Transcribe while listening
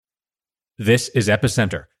This is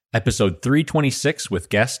Epicenter, episode 326 with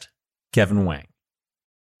guest Kevin Wang.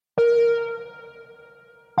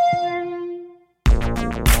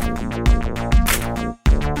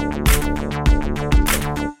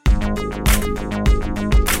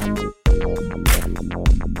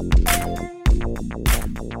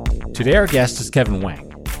 Today our guest is Kevin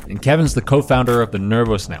Wang, and Kevin's the co-founder of the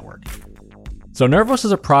Nervos Network. So Nervos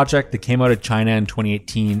is a project that came out of China in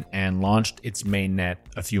 2018 and launched its mainnet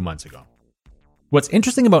a few months ago. What's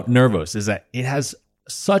interesting about Nervos is that it has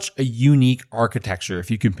such a unique architecture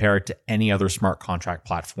if you compare it to any other smart contract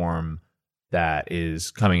platform that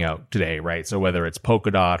is coming out today, right? So whether it's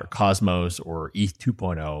Polkadot or Cosmos or ETH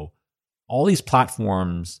 2.0, all these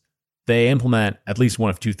platforms, they implement at least one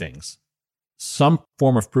of two things: some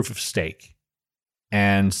form of proof of stake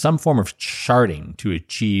and some form of sharding to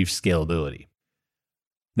achieve scalability.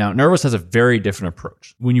 Now, Nervos has a very different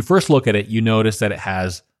approach. When you first look at it, you notice that it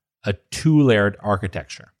has a two-layered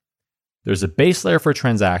architecture. There's a base layer for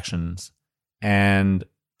transactions, and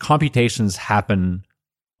computations happen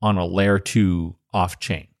on a layer 2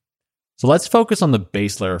 off-chain. So let's focus on the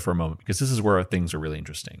base layer for a moment, because this is where things are really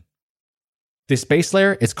interesting. This base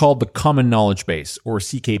layer is called the Common Knowledge Base, or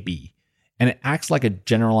CKB, and it acts like a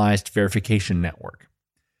generalized verification network.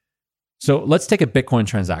 So let's take a Bitcoin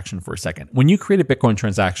transaction for a second. When you create a Bitcoin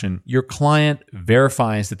transaction, your client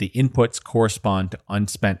verifies that the inputs correspond to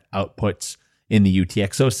unspent outputs in the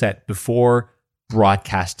UTXO set before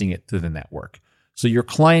broadcasting it to the network. So your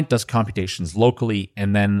client does computations locally,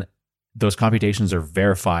 and then those computations are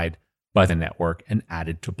verified by the network and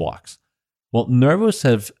added to blocks. Well, Nervos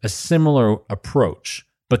have a similar approach,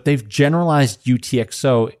 but they've generalized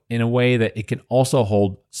UTXO in a way that it can also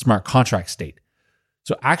hold smart contract state.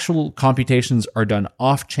 So actual computations are done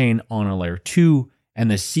off-chain on a layer 2, and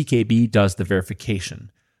the CKB does the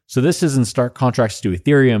verification. So this is in stark contrast to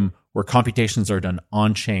Ethereum, where computations are done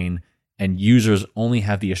on-chain, and users only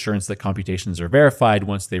have the assurance that computations are verified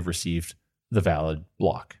once they've received the valid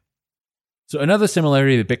block. So another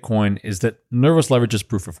similarity to Bitcoin is that Nervos leverages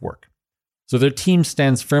proof of work. So their team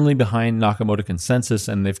stands firmly behind Nakamoto Consensus,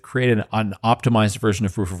 and they've created an optimized version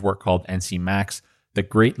of proof of work called NC Max that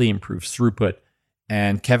greatly improves throughput.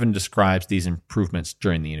 And Kevin describes these improvements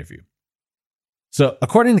during the interview. So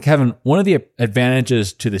according to Kevin, one of the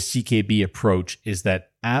advantages to the CKB approach is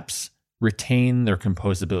that apps retain their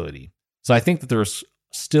composability. So I think that there's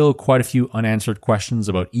still quite a few unanswered questions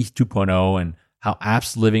about ETH 2.0 and how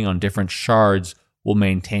apps living on different shards will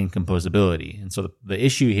maintain composability. And so the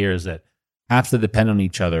issue here is that apps that depend on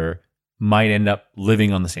each other might end up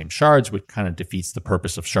living on the same shards, which kind of defeats the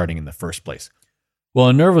purpose of sharding in the first place. Well,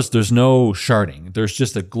 in Nervos, there's no sharding. There's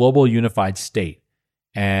just a global unified state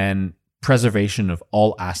and preservation of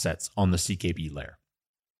all assets on the CKB layer.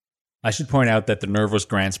 I should point out that the Nervos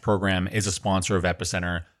Grants program is a sponsor of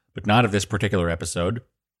Epicenter, but not of this particular episode.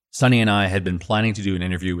 Sunny and I had been planning to do an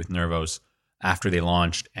interview with Nervos after they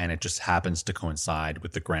launched, and it just happens to coincide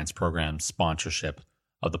with the Grants program sponsorship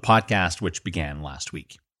of the podcast, which began last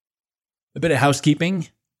week. A bit of housekeeping.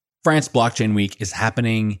 France Blockchain Week is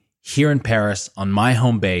happening here in Paris on my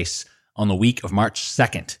home base on the week of March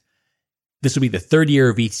 2nd. This will be the third year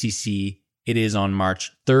of EthCC. It is on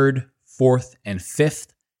March 3rd, 4th, and 5th.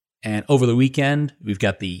 And over the weekend, we've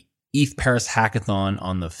got the ETH Paris Hackathon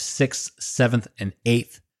on the 6th, 7th, and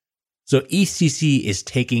 8th. So EthCC is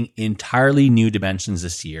taking entirely new dimensions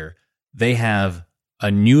this year. They have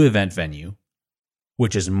a new event venue,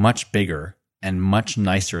 which is much bigger and much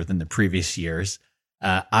nicer than the previous years.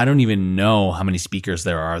 I don't even know how many speakers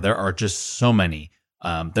there are. There are just so many.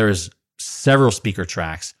 There's several speaker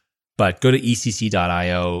tracks, but go to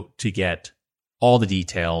ecc.io to get all the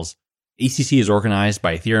details. EthCC is organized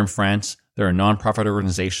by Ethereum France. They're a nonprofit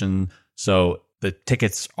organization, so the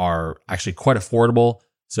tickets are actually quite affordable.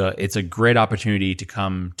 So it's a great opportunity to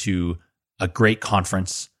come to a great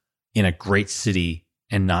conference in a great city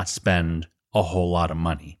and not spend a whole lot of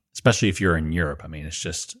money, especially if you're in Europe. I mean, it's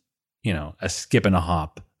just, a skip and a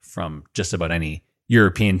hop from just about any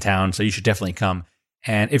European town. So you should definitely come.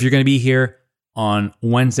 And if you're going to be here on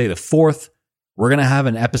Wednesday the 4th, we're going to have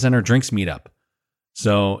an Epicenter drinks meetup.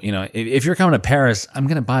 So, if you're coming to Paris, I'm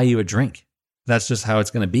going to buy you a drink. That's just how it's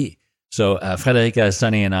going to be. So Frederica,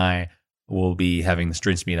 Sunny, and I will be having this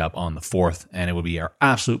drinks meetup on the 4th, and it will be our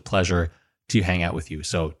absolute pleasure to hang out with you.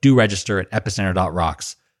 So do register at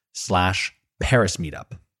epicenter.rocks/Paris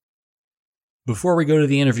meetup. Before we go to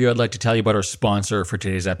the interview, I'd like to tell you about our sponsor for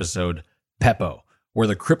today's episode, Pepo, where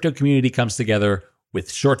the crypto community comes together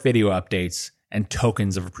with short video updates and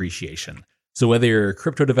tokens of appreciation. So whether you're a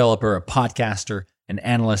crypto developer, a podcaster, an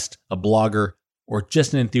analyst, a blogger, or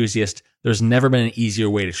just an enthusiast, there's never been an easier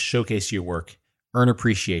way to showcase your work, earn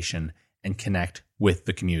appreciation, and connect with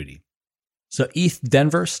the community. So ETH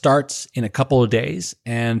Denver starts in a couple of days,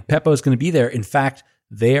 and Pepo is going to be there. In fact,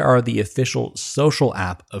 they are the official social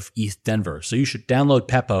app of ETH Denver. So you should download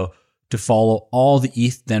Pepo to follow all the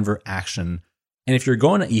ETH Denver action. And if you're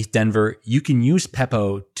going to ETH Denver, you can use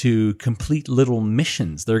Pepo to complete little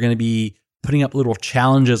missions. They're going to be putting up little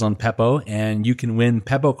challenges on Pepo, and you can win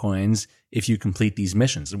Pepo coins if you complete these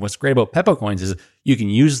missions. And what's great about Pepo coins is you can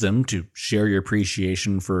use them to share your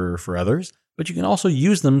appreciation for others, but you can also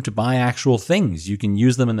use them to buy actual things. You can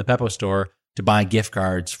use them in the Pepo store to buy gift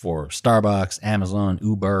cards for Starbucks, Amazon,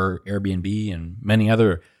 Uber, Airbnb, and many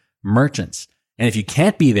other merchants. And if you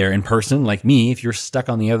can't be there in person, like me, if you're stuck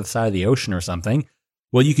on the other side of the ocean or something,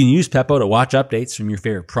 well, you can use Pepo to watch updates from your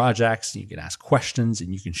favorite projects. You can ask questions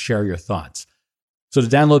and you can share your thoughts. So to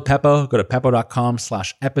download Pepo, go to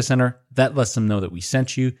pepo.com/epicenter. That lets them know that we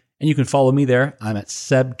sent you. And you can follow me there. I'm at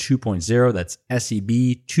Seb 2.0. That's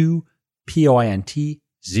SEB2 POINT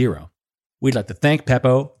 0. We'd like to thank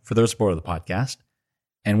Pepo for their support of the podcast.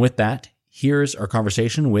 And with that, here's our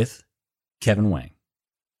conversation with Kevin Wang.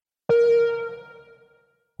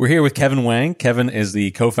 We're here with Kevin Wang. Kevin is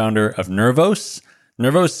the co-founder of Nervos.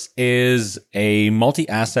 Nervos is a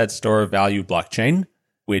multi-asset store of value blockchain,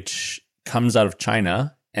 which comes out of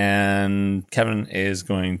China. And Kevin is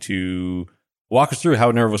going to walk us through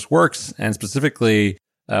how Nervos works. And specifically,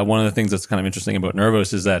 one of the things that's kind of interesting about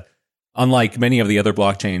Nervos is that unlike many of the other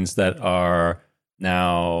blockchains that are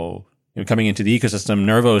now coming into the ecosystem,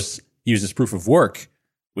 Nervos uses proof of work,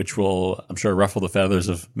 which will, I'm sure, ruffle the feathers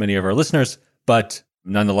of many of our listeners. But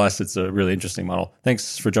nonetheless, it's a really interesting model.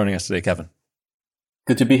 Thanks for joining us today, Kevin.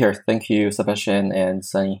 Good to be here. Thank you, Sebastian and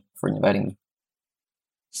Sunny, for inviting me.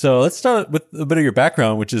 So let's start with a bit of your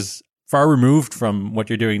background, which is far removed from what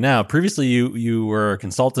you're doing now. Previously, you were a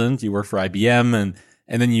consultant, you worked for IBM,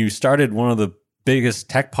 and then you started one of the biggest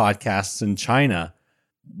tech podcasts in China.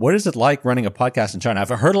 What is it like running a podcast in China? I've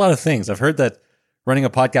heard a lot of things. I've heard that running a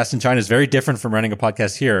podcast in China is very different from running a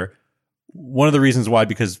podcast here. One of the reasons why,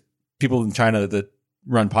 because people in China that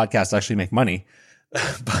run podcasts actually make money.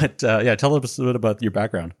 But tell us a bit about your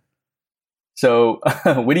background. So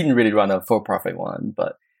we didn't really run a for-profit one,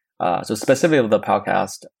 but so specifically the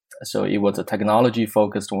podcast, so it was a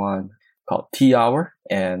technology-focused one called T-Hour.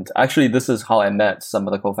 And actually, this is how I met some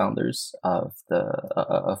of the co-founders of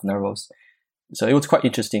Nervos. So it was quite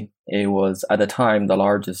interesting. It was at the time the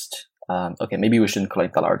largest, maybe we shouldn't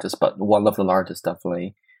claim the largest, but one of the largest,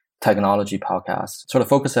 definitely, technology podcasts, sort of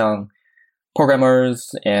focus on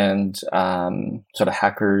programmers and sort of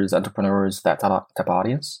hackers, entrepreneurs, that type of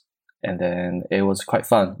audience. And then it was quite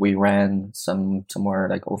fun. We ran somewhere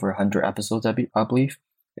like over 100 episodes, I believe,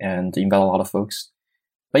 and invited a lot of folks.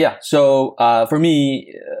 But yeah, so for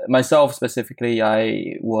me, myself specifically,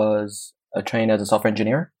 I was trained as a software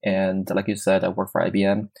engineer. And like you said, I worked for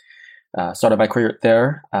IBM. Started my career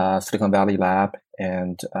there, Silicon Valley Lab,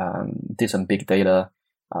 and did some big data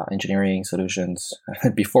engineering solutions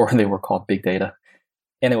before they were called big data.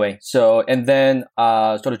 Anyway, so, and then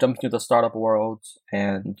sort of jumped into the startup world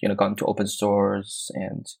and, got into open source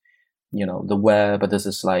and, the web. But this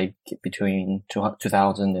is like between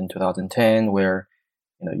 2000 and 2010, where,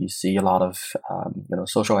 you see a lot of,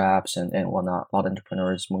 social apps and whatnot, a lot of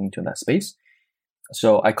entrepreneurs moving to that space.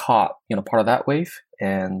 So I caught, part of that wave,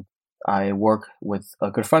 and I work with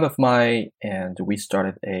a good friend of mine, and we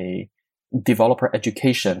started a developer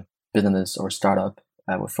education business or startup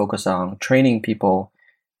that would focus on training people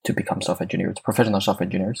to become software engineers, professional software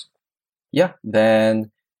engineers. Yeah.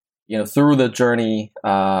 Then, through the journey,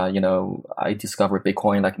 I discovered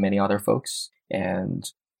Bitcoin like many other folks, and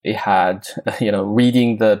it had,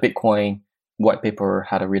 reading the Bitcoin white paper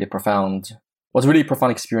was a really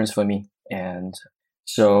profound experience for me. And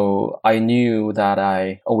so I knew that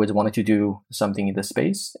I always wanted to do something in this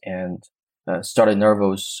space, and started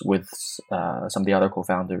Nervos with some of the other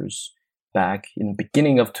co-founders back in the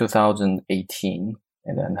beginning of 2018,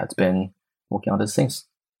 and then has been working on these things.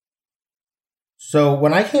 So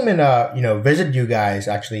when I came and visited you guys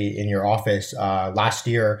actually in your office last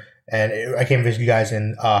year, and I came to visit you guys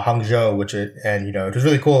in Hangzhou, it was a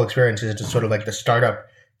really cool experience. It's just sort of like the startup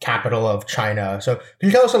capital of China. So can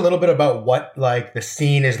you tell us a little bit about what like the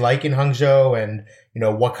scene is like in Hangzhou, and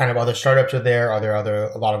what kind of other startups are there? Are there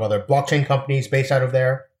a lot of other blockchain companies based out of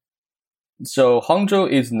there? So Hangzhou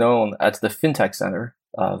is known as the fintech center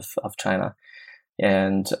of China.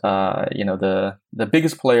 And, the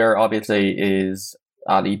biggest player obviously is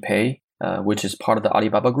Alipay, which is part of the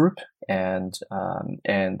Alibaba group. And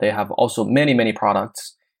they have also many, many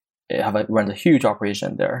products. runs a huge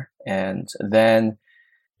operation there. And then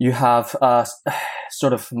you have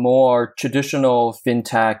sort of more traditional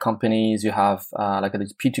fintech companies. You have like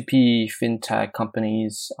these P2P fintech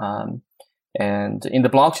companies. And in the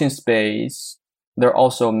blockchain space, there are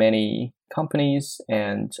also many companies.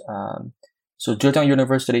 And so Zhejiang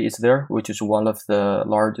University is there, which is one of the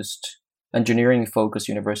largest engineering-focused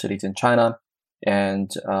universities in China.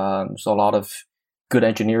 And so a lot of good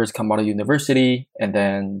engineers come out of university. And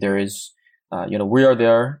then there is, we are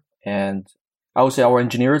there. And I would say our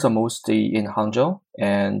engineers are mostly in Hangzhou.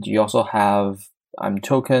 And you also have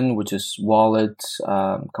Token, which is wallet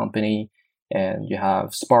company. And you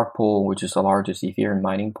have Spark Pool, which is the largest Ethereum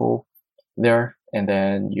mining pool there. And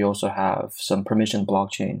then you also have some permission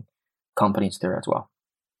blockchain companies there as well.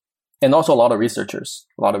 And also a lot of researchers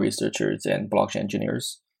and blockchain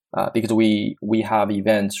engineers, because we have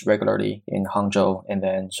events regularly in Hangzhou. And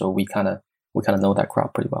then so we kind of know that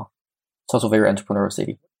crowd pretty well. It's also a very entrepreneurial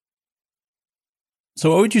city. So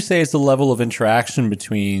what would you say is the level of interaction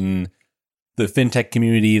between the fintech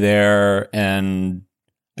community there and,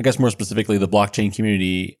 I guess more specifically, the blockchain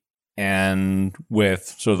community and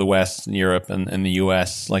with sort of the West and Europe and the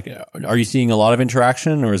US? Like, are you seeing a lot of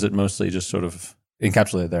interaction, or is it mostly just sort of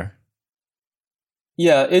encapsulated there?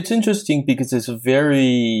 Yeah, it's interesting because it's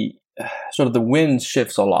very sort of the wind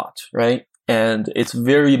shifts a lot, right? And it's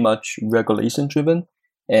very much regulation driven.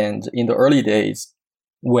 And in the early days,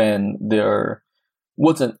 when there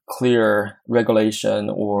wasn't clear regulation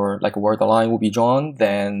or like where the line will be drawn,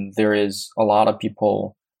 then there is a lot of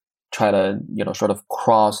people try to, sort of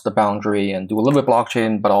cross the boundary and do a little bit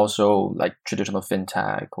blockchain, but also like traditional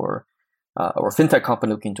fintech or fintech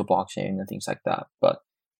company looking to blockchain and things like that. But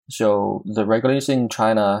so the regulation in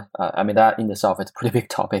China, that in itself is a pretty big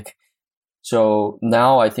topic. So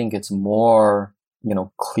now I think it's more,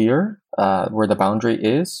 clear where the boundary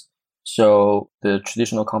is. So the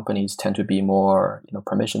traditional companies tend to be more,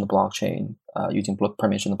 permission blockchain, using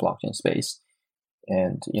permission blockchain space.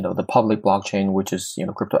 And, the public blockchain, which is,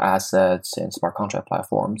 crypto assets and smart contract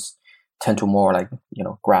platforms, tend to more like,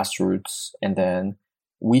 grassroots. And then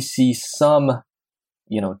we see some,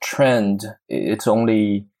 trend. It's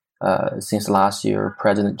only since last year,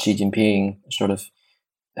 President Xi Jinping sort of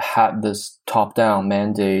had this top-down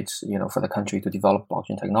mandate, for the country to develop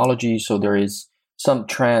blockchain technology. So there is some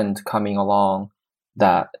trend coming along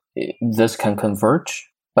that this can converge.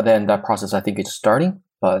 But then that process, I think, is starting.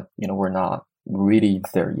 But, we're not really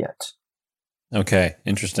there yet. Okay,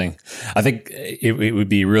 interesting. I think it would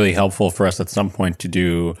be really helpful for us at some point to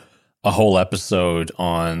do a whole episode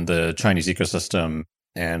on the Chinese ecosystem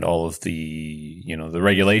and all of the, the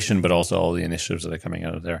regulation, but also all the initiatives that are coming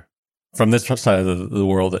out of there. From this side of the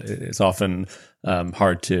world, it's often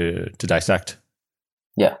hard to dissect.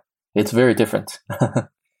 Yeah, it's very different.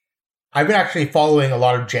 I've been actually following a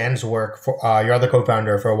lot of Jan's work, for your other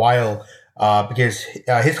co-founder, for a while. Because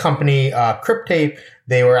his company, Cryptape,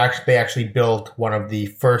 they actually built one of the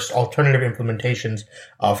first alternative implementations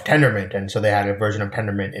of Tendermint. And so they had a version of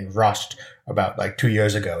Tendermint in Rust about like 2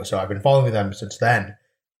 years ago. So I've been following them since then.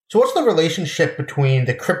 So what's the relationship between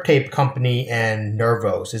the Cryptape company and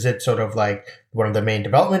Nervos? Is it sort of like one of the main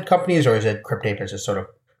development companies, or is it Cryptape has just sort of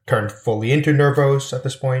turned fully into Nervos at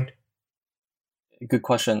this point? Good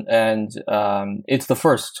question. And it's the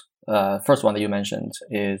first one that you mentioned.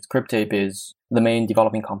 Is Cryptape is the main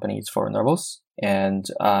developing companies for Nervos. And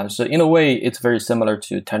so in a way, it's very similar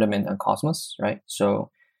to Tendermint and Cosmos, right?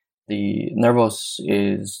 So the Nervos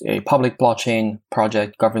is a public blockchain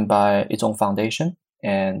project governed by its own foundation.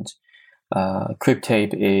 And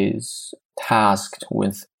Cryptape is tasked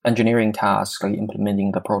with engineering tasks, like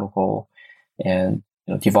implementing the protocol and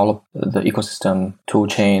develop the ecosystem,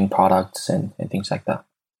 toolchain, products, and things like that.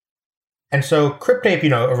 And so Cryptape,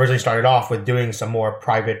 originally started off with doing some more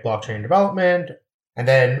private blockchain development. And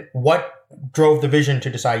then what drove the vision to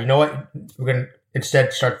decide, we're going to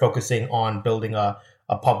instead start focusing on building a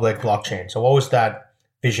public blockchain? So what was that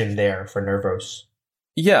vision there for Nervos?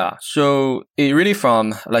 Yeah, so it really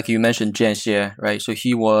from, like you mentioned, Jian Xie, right? So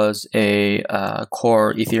he was a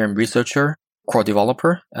core Ethereum researcher, core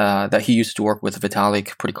developer, that he used to work with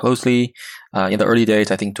Vitalik pretty closely in the early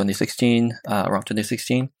days, I think around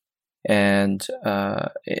 2016. And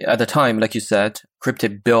at the time, like you said,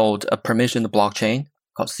 Cryptape built a permissioned blockchain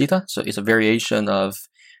called Sita. So it's a variation of,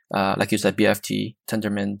 like you said, BFT,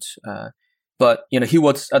 Tendermint. But he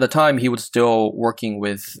was still working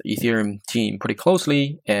with Ethereum team pretty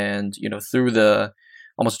closely. And through the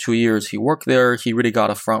almost 2 years he worked there, he really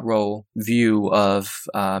got a front row view of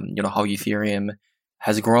how Ethereum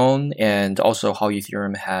has grown, and also how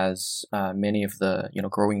Ethereum has many of the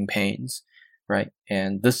growing pains. right?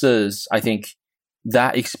 And this is, I think,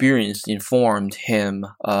 that experience informed him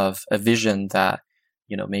of a vision that,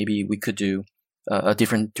 maybe we could do a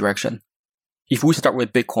different direction. If we start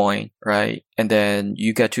with Bitcoin, right, and then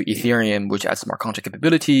you get to Ethereum, which adds smart contract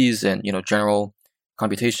capabilities and, general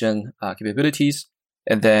computation capabilities,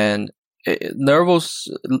 and then Nervos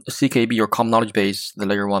CKB, or common knowledge base, the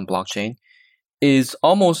layer 1 blockchain, is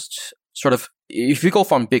almost sort of, if you go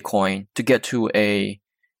from Bitcoin to get to a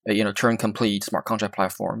Turing complete smart contract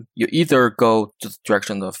platform, you either go to the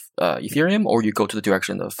direction of Ethereum, or you go to the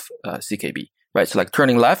direction of CKB, right? So like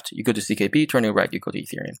turning left, you go to CKB, turning right, you go to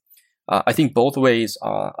Ethereum. I think both ways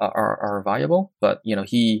are viable, but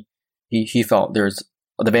he felt there's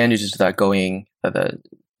advantages to that going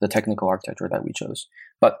the technical architecture that we chose.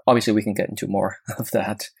 But obviously we can get into more of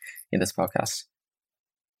that in this podcast.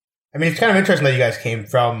 I mean, it's kind of interesting that you guys came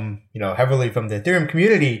from, heavily from the Ethereum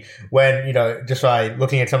community when, just by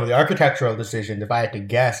looking at some of the architectural decisions, if I had to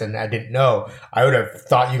guess and I didn't know, I would have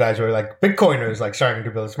thought you guys were like Bitcoiners, like starting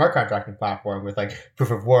to build a smart contracting platform with like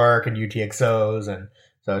proof of work and UTXOs. And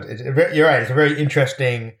so you're right. It's a very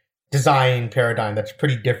interesting design paradigm that's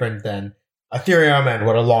pretty different than Ethereum and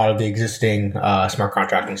what a lot of the existing smart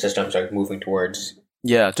contracting systems are moving towards.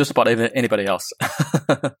 Yeah, just about anybody else.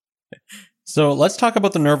 So let's talk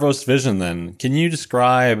about the Nervos vision then. Can you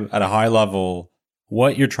describe at a high level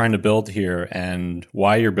what you're trying to build here and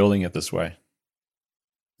why you're building it this way?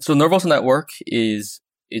 So Nervos Network is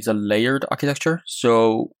a layered architecture.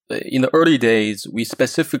 So in the early days, we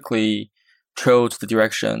specifically chose the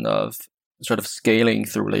direction of sort of scaling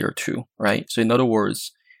through layer 2, right? So in other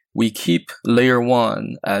words, we keep layer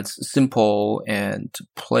 1 as simple and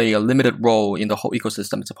play a limited role in the whole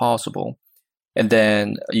ecosystem as possible, and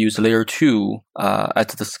then use layer 2 as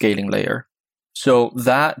the scaling layer. So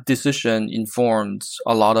that decision informs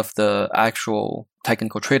a lot of the actual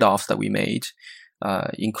technical trade-offs that we made,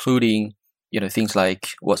 including things like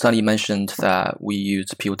what Sunny mentioned, that we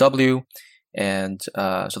use POW, and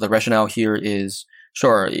so the rationale here is,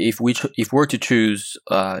 sure, if we're to choose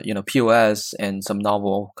POS and some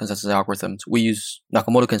novel consensus algorithms, we use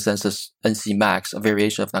Nakamoto consensus NC max, a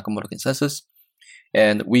variation of Nakamoto consensus,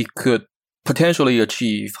 and we could potentially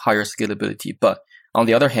achieve higher scalability. But on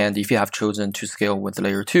the other hand, if you have chosen to scale with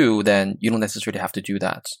layer 2, then you don't necessarily have to do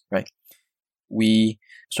that, right? We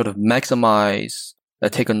sort of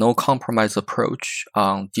take a no compromise approach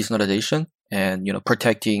on decentralization and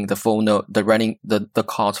protecting the full node, the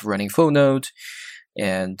cost of running full node,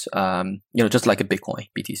 and just like a Bitcoin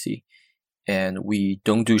BTC. And we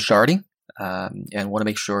don't do sharding, and want to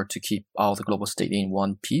make sure to keep all the global state in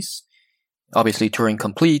one piece. Obviously, Turing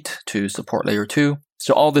complete to support layer 2.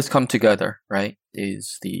 So all this come together, right,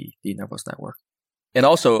 is the Nervos network. And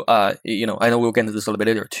also, I know we'll get into this a little bit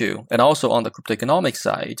later too. And also on the crypto economic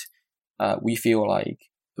side, we feel like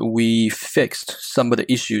we fixed some of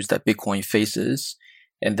the issues that Bitcoin faces,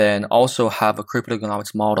 and then also have a crypto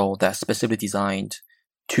economics model that's specifically designed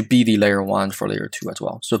to be the layer 1 for layer 2 as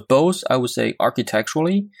well. So both, I would say,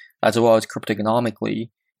 architecturally as well as crypto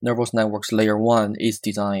economically, Nervos Network's layer 1 is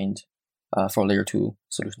designed for layer 2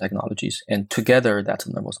 solution technologies, and together that's a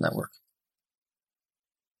Nervos network.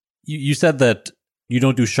 You said that you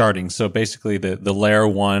don't do sharding, so basically the layer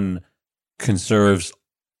 1 conserves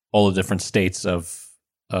all the different states of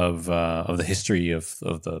the history of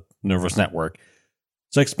the Nervos network.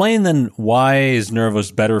 So explain then, why is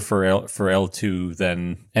Nervos better for L2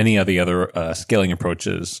 than any of the other scaling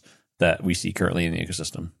approaches that we see currently in the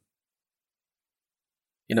ecosystem?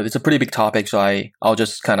 It's a pretty big topic, so I'll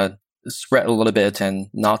just kind of spread a little bit and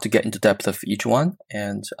not to get into depth of each one.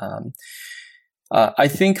 And I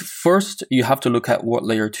think first you have to look at what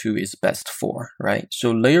layer 2 is best for, right?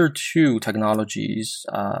 So layer 2 technologies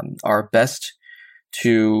are best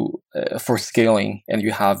for scaling, and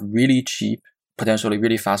you have really cheap, potentially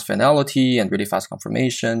really fast finality and really fast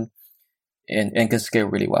confirmation, and can scale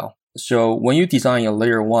really well. So when you design a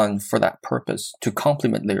layer 1 for that purpose to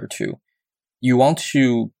complement layer 2, you want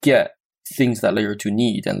to get things that layer 2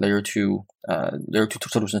 need and layer 2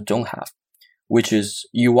 solutions don't have, which is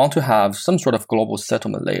you want to have some sort of global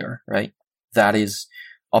settlement layer, right? That is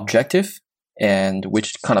objective, and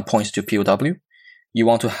which kind of points to POW. You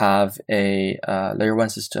want to have a layer 1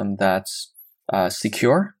 system that's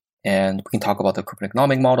secure, and we can talk about the crypto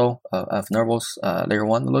economic model of Nervos layer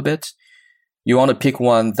 1 a little bit. You want to pick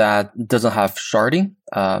one that doesn't have sharding,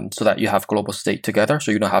 so that you have global state together,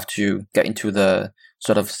 so you don't have to get into the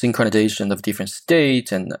sort of synchronization of different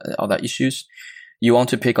states and all that issues. You want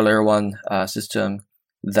to pick a layer 1 system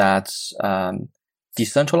that's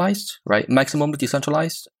decentralized, right? Maximum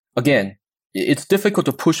decentralized. Again, it's difficult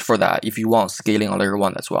to push for that if you want scaling on layer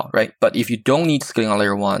 1 as well, right? But if you don't need scaling on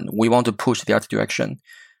layer 1, we want to push the other direction.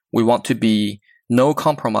 We want to be no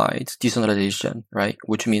compromise decentralization, right?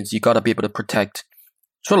 Which means you got to be able to protect,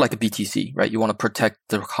 sort of like a BTC, right? You want to protect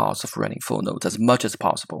the cost of running full nodes as much as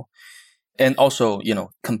possible. And also,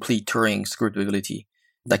 complete Turing scalability.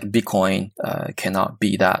 Like Bitcoin cannot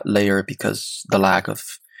be that layer because the lack of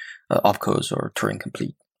opcodes or Turing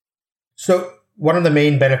complete. So one of the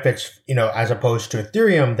main benefits, as opposed to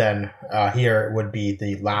Ethereum then here would be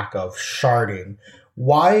the lack of sharding.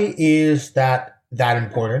 Why is that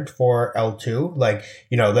important for L2? Like,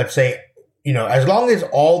 let's say, as long as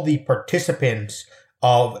all the participants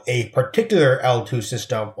of a particular L2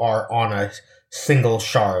 system are on a single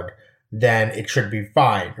shard, then it should be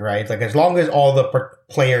fine, right? Like as long as all the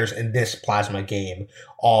players in this Plasma game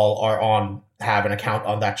all have an account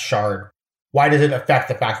on that shard, why does it affect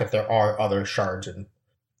the fact that there are other shards in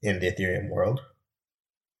the Ethereum world?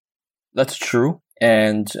 That's true.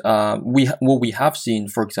 And what we have seen,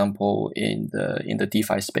 for example, in the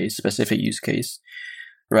DeFi space, specific use case,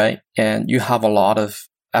 right? And you have a lot of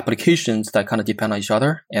applications that kind of depend on each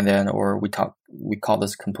other, and then we call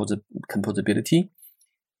this composability.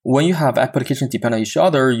 When you have applications depend on each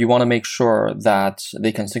other, you want to make sure that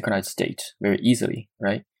they can synchronize state very easily,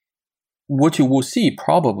 right? What you will see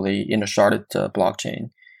probably in a sharded blockchain,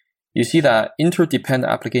 you see that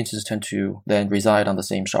interdependent applications tend to then reside on the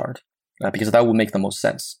same shard, because that would make the most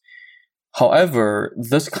sense. However,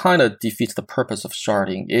 this kind of defeats the purpose of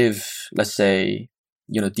sharding if, let's say,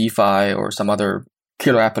 DeFi or some other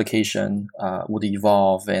killer application would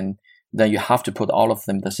evolve and then you have to put all of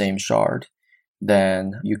them in the same shard.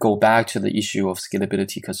 Then you go back to the issue of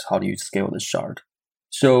scalability, because how do you scale this shard?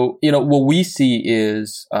 So, what we see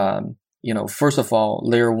is, first of all,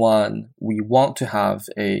 layer 1, we want to have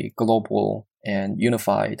a global and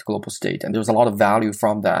unified global state. And there's a lot of value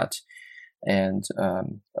from that. And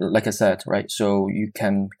like I said, right, so you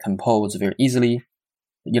can compose very easily.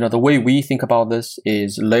 The way we think about this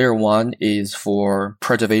is layer 1 is for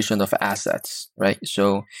preservation of assets, right?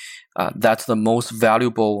 So that's the most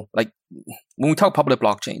valuable, like when we talk public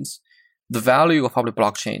blockchains, the value of public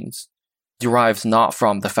blockchains derives not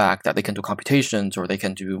from the fact that they can do computations or they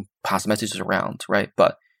can do pass messages around, right?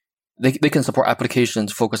 But they can support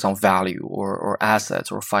applications focused on value or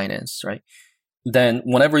assets or finance, right? Then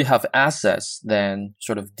whenever you have assets, then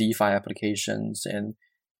sort of DeFi applications and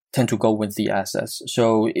tend to go with the assets.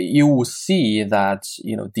 So you will see that,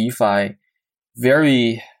 DeFi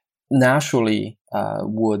very naturally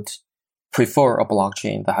would prefer a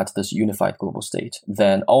blockchain that has this unified global state.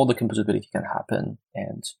 Then all the composability can happen,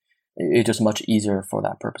 and it's just much easier for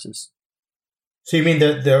that purposes. So you mean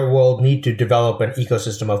that there will need to develop an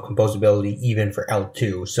ecosystem of composability even for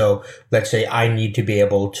L2? So let's say I need to be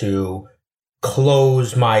able to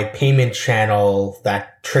close my payment channel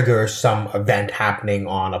that triggers some event happening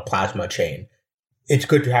on a Plasma chain. It's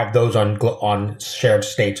good to have those on shared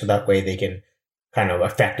state so that way they can kind of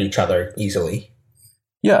affect each other easily.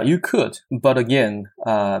 Yeah, you could. But again,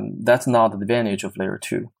 that's not the advantage of layer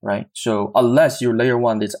 2, right? So unless your layer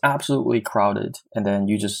 1 is absolutely crowded and then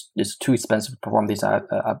it's too expensive to perform these,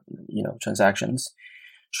 transactions.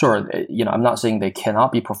 Sure, I'm not saying they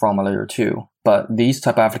cannot be performed on layer 2, but these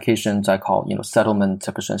type of applications I call, settlement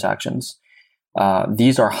type of transactions.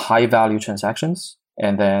 These are high value transactions,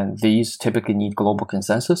 and then these typically need global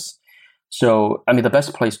consensus. So, the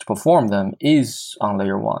best place to perform them is on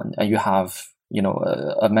layer 1, and you have,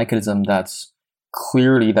 a mechanism that's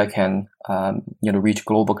clearly that can, reach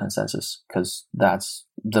global consensus, because that's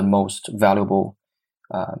the most valuable.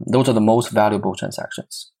 Those are the most valuable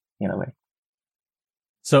transactions in a way.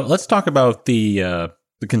 So let's talk about the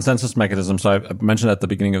consensus mechanism. So I mentioned at the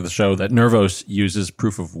beginning of the show that Nervos uses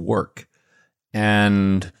proof of work,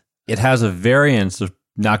 and it has a variance of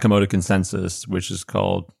Nakamoto consensus, which is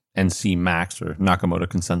called NC Max or Nakamoto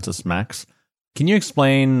Consensus Max. Can you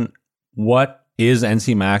explain what is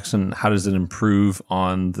NC Max and how does it improve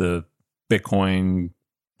on the Bitcoin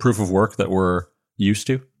proof of work that we're used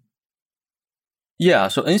to? Yeah,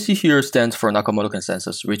 so NC here stands for Nakamoto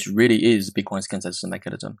Consensus, which really is Bitcoin's consensus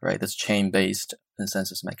mechanism, right? That's chain-based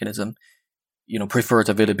consensus mechanism, preferred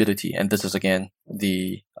availability. And this is, again,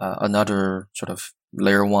 the another sort of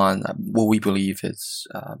layer 1, what we believe is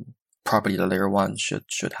property that layer 1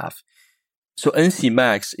 should have. So NC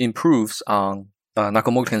Max improves on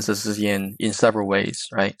Nakamoto Consensus in several ways,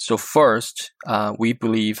 right? So first, we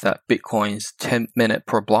believe that Bitcoin's 10-minute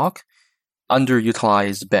per block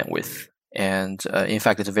underutilized bandwidth. And in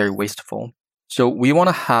fact, it's very wasteful. So we want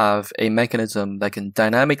to have a mechanism that can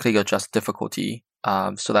dynamically adjust difficulty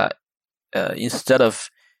so that instead of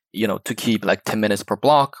to keep like 10 minutes per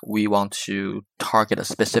block, we want to target a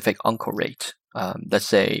specific uncle rate. Let's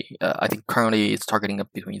say, I think currently it's targeting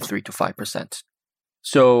between 3 to 5%.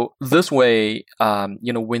 So this way,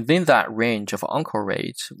 within that range of uncle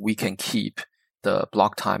rate, we can keep the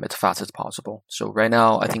block time as fast as possible. So right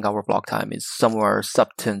now, I think our block time is somewhere sub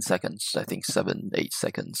 10 seconds, I think 7-8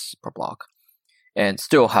 seconds per block, and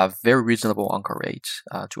still have very reasonable uncle rate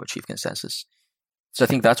to achieve consensus. So I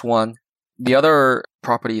think that's one. The other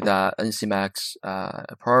property that NCMax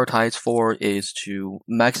prioritizes for is to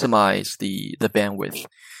maximize the bandwidth.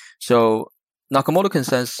 So Nakamoto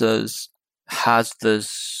consensus has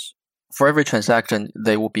this, for every transaction,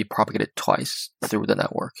 they will be propagated twice through the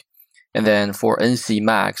network. And then for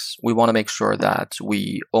NCMax, we want to make sure that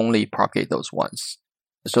we only propagate those once.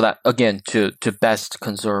 So that, again, to best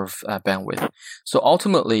conserve bandwidth. So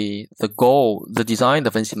ultimately, the design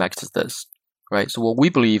of NCMax is this, right? So what we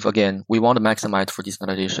believe, again, we want to maximize for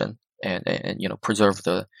decentralization and preserve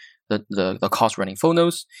the cost running full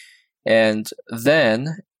nodes. And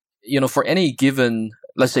then, for any given,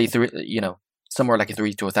 let's say, somewhere like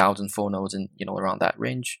 3 to 1,000 full nodes and, around that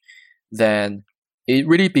range, then it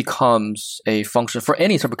really becomes a function for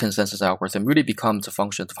any sort of consensus algorithm, really becomes a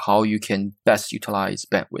function of how you can best utilize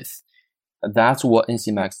bandwidth. That's what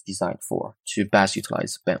NCMax is designed for, to best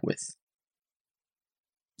utilize bandwidth.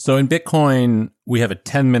 So in Bitcoin, we have a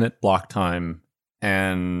 10-minute block time.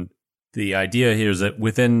 And the idea here is that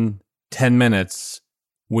within 10 minutes,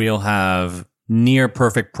 we'll have near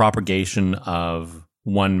perfect propagation of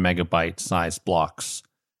 1 megabyte size blocks.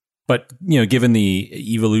 But, given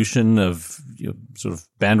the evolution of sort of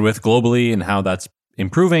bandwidth globally and how that's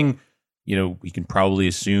improving, we can probably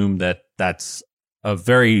assume that that's a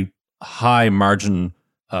very high margin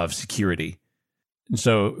of security. And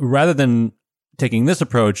so rather than taking this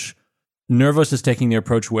approach, Nervos is taking the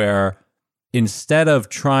approach where instead of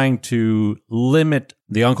trying to limit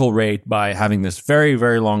the uncle rate by having this very,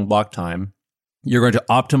 very long block time, you're going to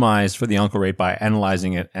optimize for the uncle rate by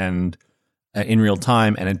analyzing it and in real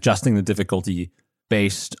time and adjusting the difficulty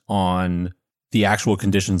based on the actual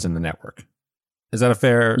conditions in the network. Is that a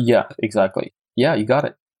fair? Yeah, exactly. Yeah, you got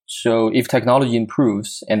it. So if technology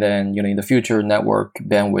improves and then, in the future network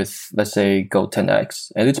bandwidth, let's say go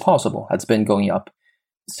 10x, and it's possible, it's been going up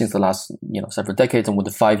since the last, several decades, and with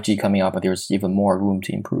the 5G coming up, there's even more room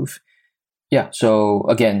to improve. Yeah. So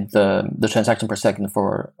again, the transaction per second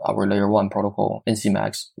for our layer 1 protocol,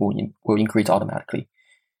 NCMax, will increase automatically.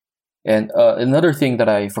 And another thing that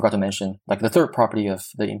I forgot to mention, like the third property of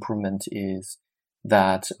the improvement is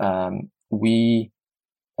that we,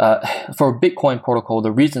 for Bitcoin protocol,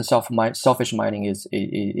 the reason selfish mining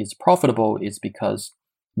is profitable is because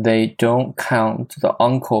they don't count the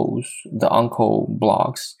uncle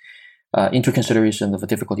blocks into consideration of the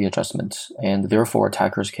difficulty adjustment, and therefore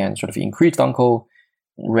attackers can sort of increase the uncle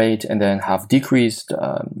rate and then have decreased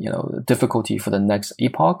difficulty for the next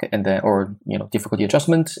epoch, and then difficulty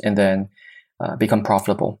adjustment, and then become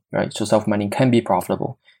profitable, right? So self-mining can be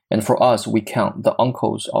profitable, and for us, we count the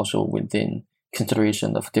uncles also within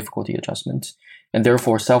consideration of difficulty adjustment, and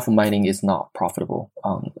therefore self-mining is not profitable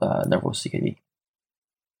on Nervos CKD.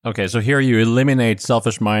 Okay, so here you eliminate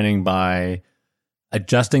selfish mining by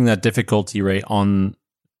adjusting that difficulty rate on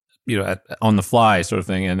the fly, sort of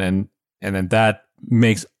thing, and then that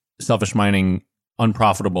makes selfish mining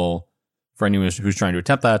unprofitable for anyone who's trying to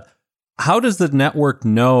attempt that. How does the network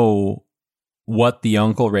know what the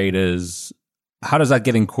uncle rate is? How does that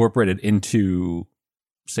get incorporated into,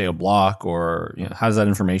 say, a block, or how does that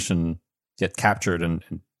information get captured and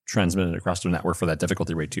transmitted across the network for that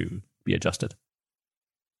difficulty rate to be adjusted?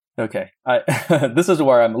 Okay, this is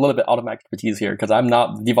where I'm a little bit out of my expertise here, because I'm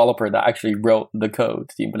not the developer that actually wrote the code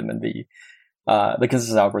to implement the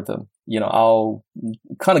consensus algorithm. I'll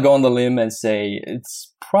kind of go on the limb and say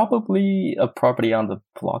it's probably a property on the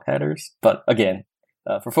block headers. But again,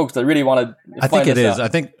 for folks that really want to, I think it is. I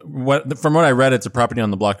think from what I read, it's a property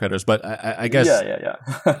on the block headers. But I guess, yeah.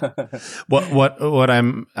 what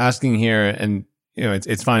I'm asking here, and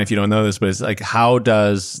it's fine if you don't know this, but it's like, how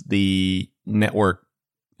does the network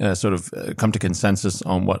sort of come to consensus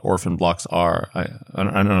on what orphan blocks are? I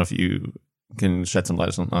don't know if you can shed some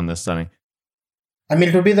light on this, Sunny. I mean,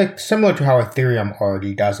 it would be like similar to how Ethereum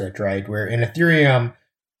already does it, right? Where in Ethereum,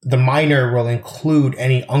 the miner will include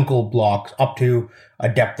any uncle blocks up to a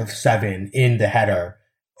depth of 7 in the header.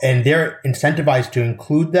 And they're incentivized to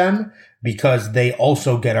include them because they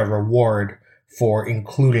also get a reward for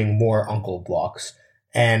including more uncle blocks.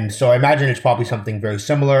 And so I imagine it's probably something very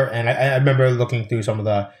similar. And I remember looking through some of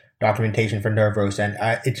the documentation for Nervos, and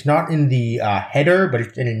it's not in the header, but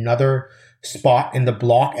it's in another spot in the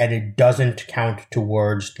block, and it doesn't count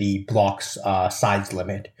towards the block's size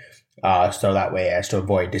limit. So that way as to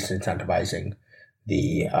avoid disincentivizing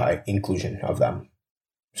the inclusion of them.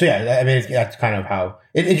 So yeah, I mean, that's kind of how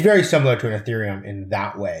it's very similar to an Ethereum in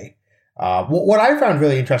that way. What I found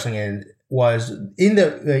really interesting was in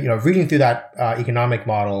the reading through that economic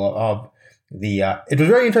model of it was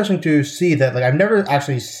very interesting to see that I've never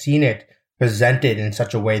actually seen it presented in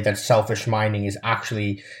such a way that selfish mining is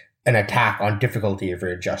actually an attack on difficulty of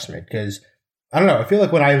readjustment. Because I don't know, I feel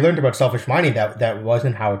like when I learned about selfish mining, that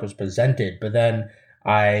wasn't how it was presented. But then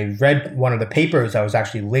I read one of the papers that was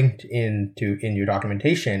actually linked in your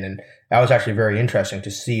documentation, and that was actually very interesting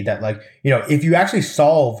to see that if you actually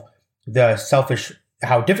solve the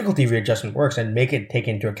how difficulty readjustment works and make it take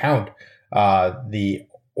into account the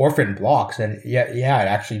orphan blocks, then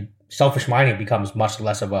actually selfish mining becomes much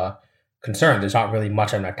less of a concern. There's not really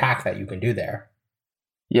much of an attack that you can do there.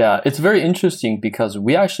 Yeah, it's very interesting because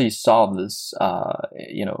we actually saw this,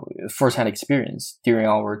 firsthand experience during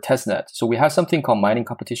our testnet. So we have something called mining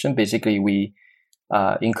competition. Basically, we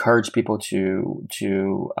encourage people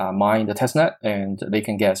to mine the testnet, and they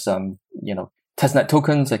can get some, testnet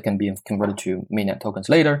tokens that can be converted to mainnet tokens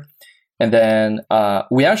later. And then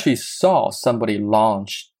we actually saw somebody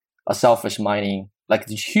launch a selfish mining, like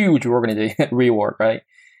this huge organization rework, right?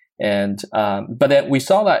 And but then we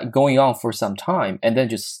saw that going on for some time and then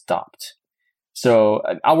just stopped. So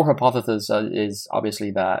our hypothesis is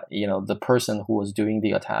obviously that the person who was doing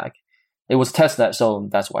the attack, it was testnet, so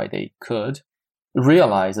that's why they could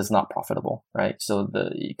realize it's not profitable, right? So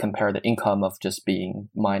you compare the income of just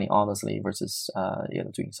mining honestly versus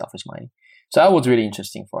doing selfish mining. So that was really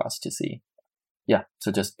interesting for us to see. Yeah,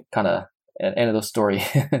 so just kind of an end of the story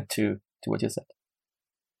to what you said.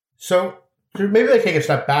 So maybe take a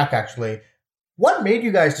step back, actually. What made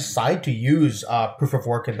you guys decide to use proof of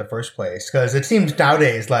work in the first place? Because it seems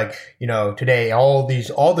nowadays, today, all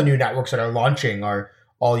the new networks that are launching are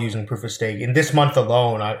all using proof of stake. In this month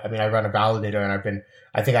alone, I run a validator, and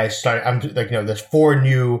there's 4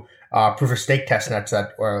 new proof of stake testnets that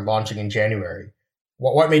are launching in January.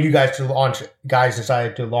 What made you guys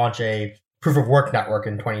decide to launch a proof of work network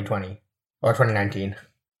in 2020 or 2019?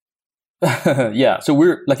 Yeah, so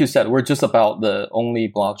we're, like you said, we're just about the only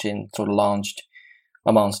blockchain sort of launched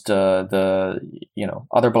amongst the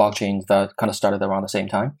other blockchains that kind of started around the same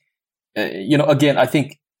time. Again, I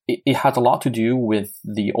think it has a lot to do with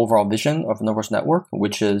the overall vision of Nervos Network,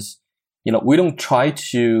 which is, we don't try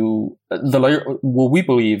to we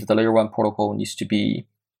believe the layer 1 protocol needs to be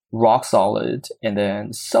rock solid and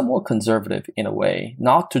then somewhat conservative in a way,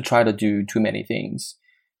 not to try to do too many things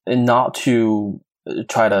and not to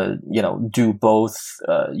try to do both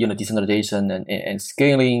decentralization and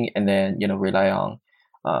scaling, and then rely on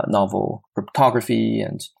novel cryptography.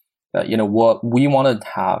 And what we want to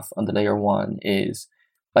have on the layer 1 is,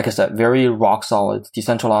 like I said, very rock solid,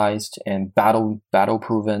 decentralized, and battle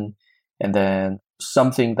proven, and then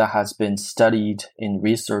something that has been studied in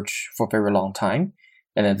research for a very long time.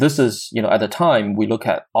 And then this is, at the time, we look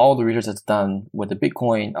at all the research that's done with the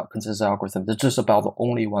Bitcoin consensus algorithm. It's just about the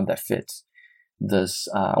only one that fits this,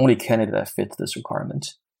 only candidate that fits this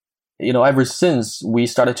requirement. Ever since we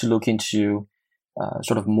started to look into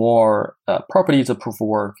sort of more properties of proof of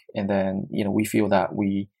work, and then, we feel that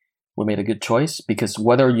we made a good choice, because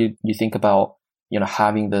whether you think about,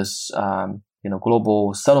 having this,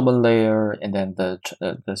 global settlement layer, and then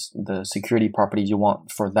the security properties you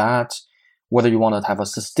want for that, whether you want to have a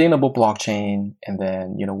sustainable blockchain, and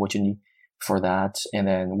then, what you need for that, and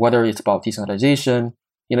then whether it's about decentralization,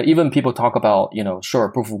 even people talk about, sure,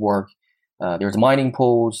 proof of work, there's mining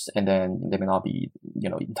pools, and then they may not be,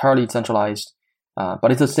 entirely centralized,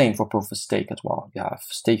 but it's the same for proof of stake as well. You have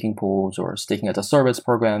staking pools or staking as a service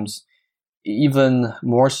programs, even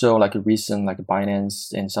more so like recent, like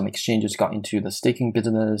Binance and some exchanges got into the staking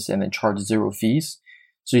business and then charged 0 fees.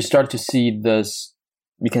 So you start to see this,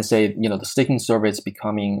 we can say, the staking service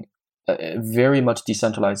becoming a very much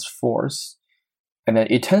decentralized force. And then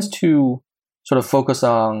it tends to sort of focus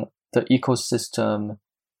on the ecosystem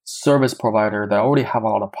service provider that already have a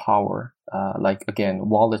lot of power, like, again,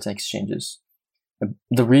 wallets and exchanges. And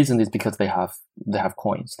the reason is because they have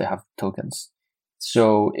coins, they have tokens.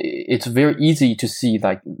 So it's very easy to see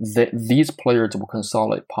these players will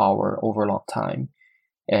consolidate power over a long time.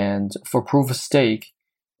 And for proof of stake,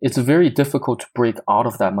 it's very difficult to break out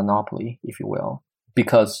of that monopoly, if you will,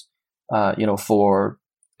 because, for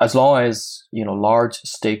as long as, large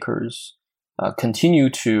stakers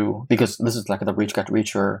continue to, because this is like the rich get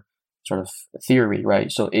richer sort of theory,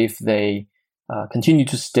 right? So if they continue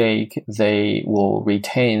to stake, they will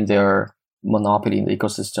retain their monopoly in the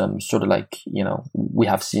ecosystem, sort of like, we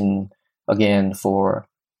have seen again for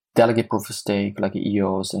delegate proof of stake like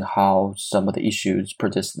EOS and how some of the issues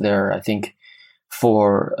persist there. I think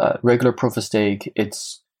for regular proof of stake,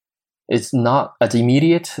 it's not an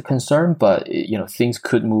immediate concern, but things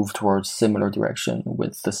could move towards similar direction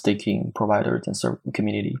with the staking providers and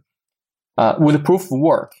community. With proof of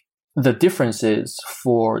work, the difference is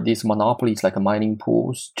for these monopolies like mining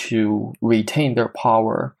pools to retain their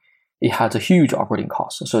power, it has a huge operating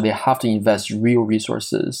cost. So they have to invest real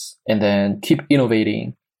resources and then keep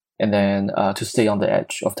innovating and then to stay on the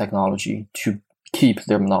edge of technology to keep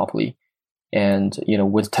their monopoly. And,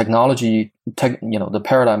 with technology, the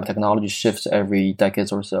paradigm of technology shifts every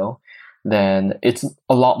decades or so, then it's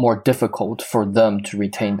a lot more difficult for them to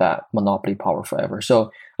retain that monopoly power forever.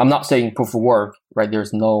 So I'm not saying proof of work, right?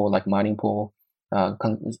 There's no like mining pool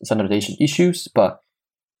standardization issues, but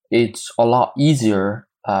it's a lot easier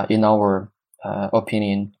in our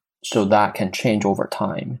opinion, so that can change over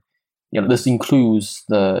time. This includes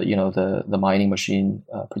the mining machine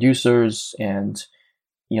producers and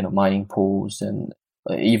mining pools and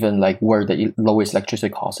even like where the lowest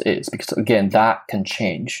electricity cost is, because again that can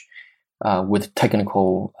change with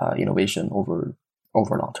technical innovation over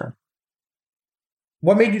long term.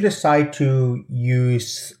 What made you decide to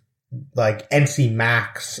use like NC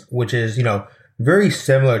Max, which is very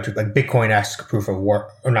similar to like Bitcoin-esque proof of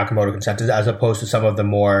work or Nakamoto consensus, as opposed to some of the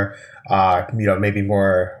more maybe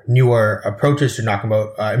more newer approaches to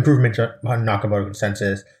Nakamoto improvements on Nakamoto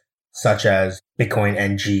consensus, such as Bitcoin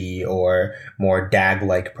NG or more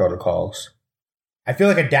DAG-like protocols? I feel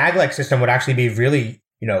like a DAG-like system would actually be really,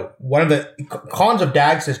 one of the cons of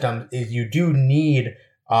DAG systems is you do need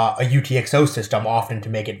a UTXO system often to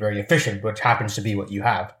make it very efficient, which happens to be what you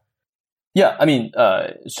have. Yeah, I mean,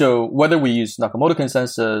 so whether we use Nakamoto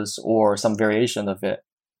consensus or some variation of it,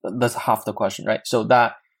 that's half the question, right? So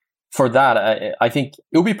for that, I think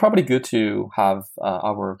it would be probably good to have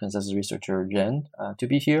our consensus researcher Ren to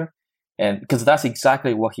be here, and because that's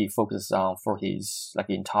exactly what he focuses on for his like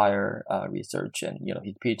entire research and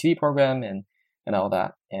his PhD program and all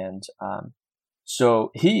that. And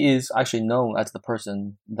so he is actually known as the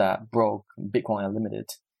person that broke Bitcoin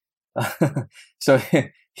Unlimited. So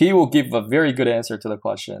he will give a very good answer to the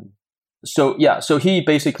question. So he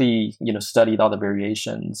basically studied all the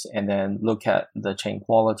variations and then look at the chain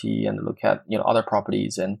quality and look at other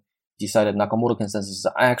properties and decided Nakamoto consensus is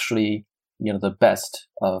actually the best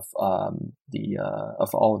of all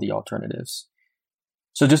the alternatives.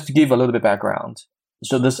 So just to give a little bit background,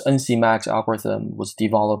 so this NC Max algorithm was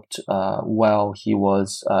developed while he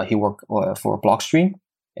worked for Blockstream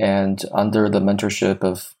and under the mentorship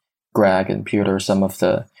of Greg and Peter, some of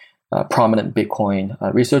the prominent Bitcoin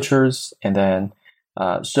researchers. And then,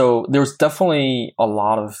 so there's definitely a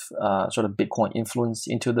lot of sort of Bitcoin influence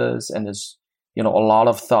into this. And there's, a lot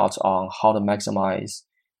of thoughts on how to maximize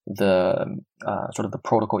the sort of the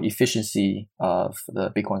protocol efficiency of the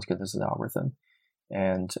Bitcoin consensus algorithm.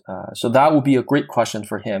 And so that would be a great question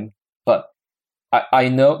for him. But I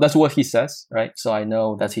know that's what he says, right? So I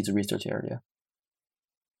know that's his research area.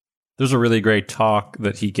 There's a really great talk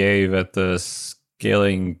that he gave at the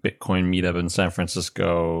Scaling Bitcoin meetup in San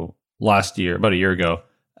Francisco last year, about a year ago,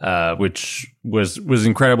 which was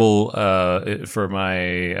incredible for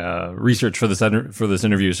my research for this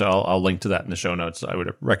interview. So I'll link to that in the show notes. I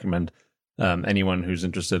would recommend anyone who's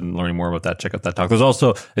interested in learning more about that, check out that talk. There's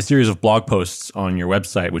also a series of blog posts on your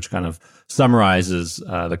website which kind of summarizes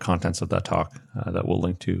the contents of that talk that we'll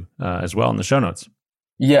link to as well in the show notes.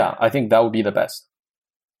 Yeah, I think that would be the best.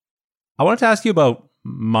 I wanted to ask you about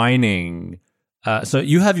mining. So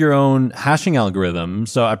you have your own hashing algorithm.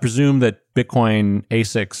 So I presume that Bitcoin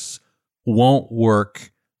ASICs won't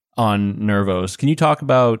work on Nervos. Can you talk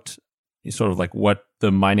about sort of like what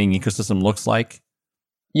the mining ecosystem looks like?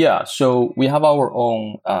 Yeah, so we have our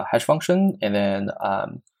own hash function, and then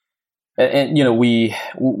we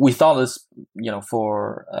thought this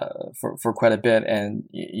for quite a bit, and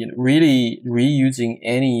really reusing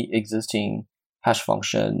any existing hash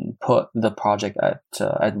function put the project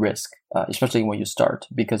at risk, especially when you start,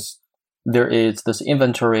 because there is this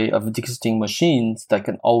inventory of existing machines that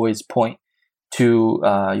can always point to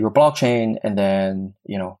your blockchain and then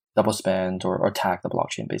double spend or attack the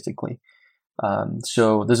blockchain basically.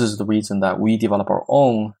 So this is the reason that we develop our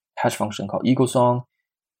own hash function called EagleSong.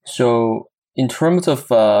 So in terms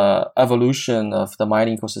of evolution of the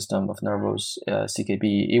mining ecosystem of Nervos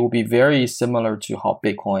CKB, it will be very similar to how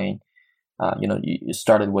Bitcoin you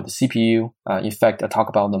started with the CPU. In fact, I talk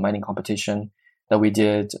about the mining competition that we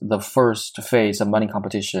did. The first phase of mining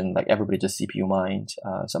competition, like everybody just CPU mined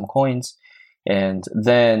some coins. And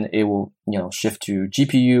then it will, shift to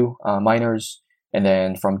GPU miners, and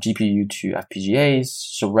then from GPU to FPGAs.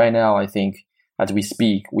 So right now, I think as we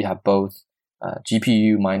speak, we have both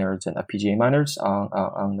GPU miners and FPGA miners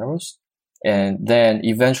on Nervos. And then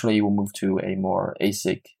eventually we'll move to a more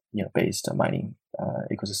ASIC, based mining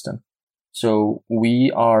ecosystem. So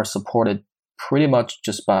we are supported pretty much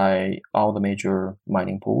just by all the major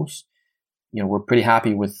mining pools. We're pretty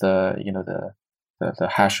happy with the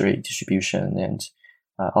hash rate distribution and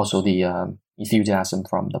also the enthusiasm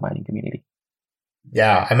from the mining community.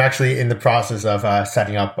 Yeah, I'm actually in the process of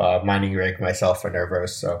setting up a mining rig myself for Nervos.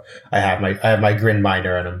 So I have my Grin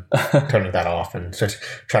miner, and I'm turning that off and just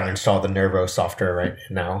trying to install the Nervos software right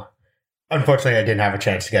now. Unfortunately, I didn't have a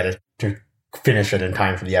chance to get it to finish it in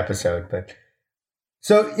time for the episode. But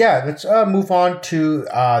so yeah, let's move on to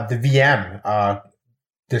the VM,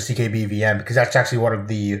 the CKB VM, because that's actually one of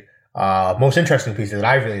the most interesting pieces that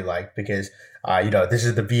I really like, because this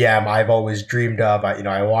is the VM I've always dreamed of.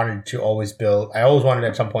 I wanted to always build. I always wanted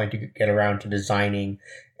at some point to get around to designing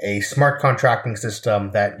a smart contracting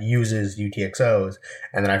system that uses UTXOs,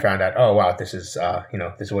 and then I found out, oh wow, this is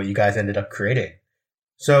this is what you guys ended up creating.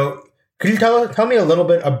 So could you tell me a little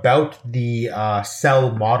bit about the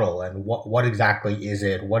cell model, and what exactly is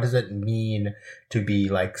it? What does it mean to be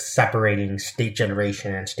like separating state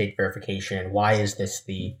generation and state verification? Why is this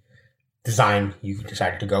the design you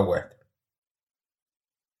decided to go with?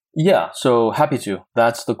 Yeah, so happy to.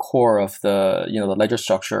 That's the core of the the ledger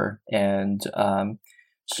structure, and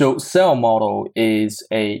so cell model is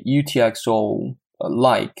a UTXO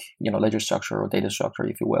like ledger structure or data structure,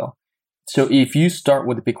 if you will. So if you start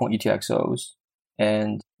with the Bitcoin UTXOs,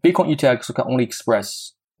 and Bitcoin UTXO can only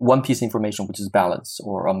express one piece of information, which is balance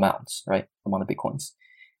or amount, right, amount of Bitcoins.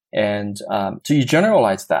 And so you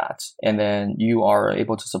generalize that, and then you are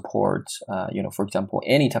able to support, for example,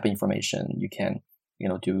 any type of information. You can,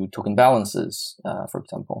 do token balances, for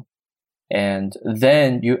example. And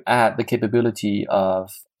then you add the capability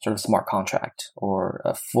of sort of smart contract or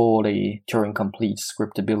a fully Turing-complete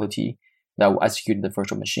scriptability that will execute the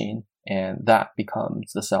virtual machine, and that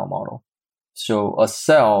becomes the cell model. So a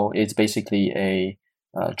cell is basically a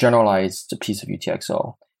generalized piece of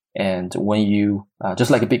UTXO. And when you, just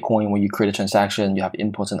like a Bitcoin, when you create a transaction, you have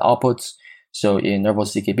inputs and outputs. So in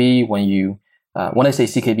Nervos CKB, when I say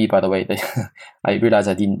CKB, by the way, I realize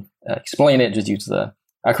I didn't explain it, just use the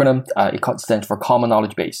acronym. It stands for Common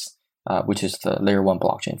Knowledge Base, which is the layer 1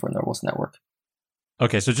 blockchain for Nervos network.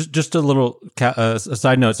 Okay, so just a little a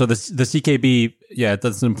side note. So the CKB, yeah,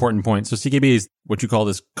 that's an important point. So CKB is what you call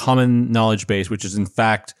this common knowledge base, which is in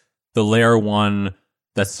fact the layer 1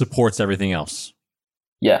 that supports everything else.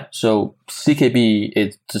 Yeah, so CKB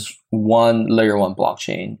is just one layer 1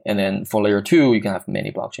 blockchain, and then for layer 2, you can have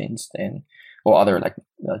many blockchains or other like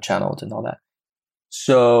channels and all that.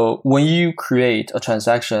 So when you create a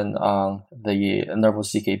transaction on the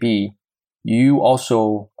Nervos CKB, you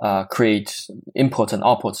also create inputs and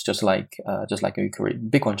outputs, just like you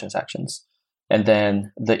create Bitcoin transactions, and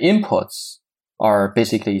then the inputs are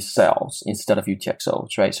basically cells instead of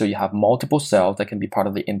UTXOs, right? So you have multiple cells that can be part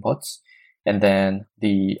of the inputs. And then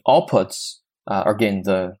the outputs are again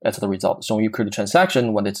that's the result. So when you create a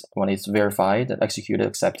transaction, when it's verified and executed,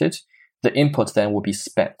 accepted, the inputs then will be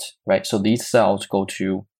spent, right? So these cells go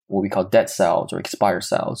to what we call dead cells or expired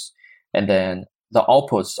cells, and then the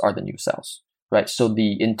outputs are the new cells, right? So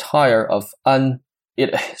the entire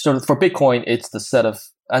so for Bitcoin, it's the set of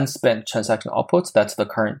unspent transaction outputs. That's the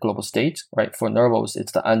current global state, right? For Nervos,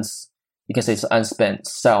 it's you can say it's unspent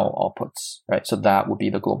cell outputs, right? So that would be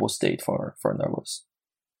the global state for Nervos.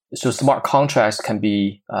 So smart contracts can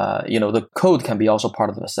be, the code can be also part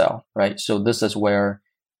of the cell, right? So this is where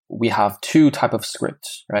we have two type of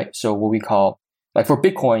scripts, right? So what we call, like for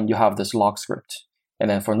Bitcoin, you have this log script. And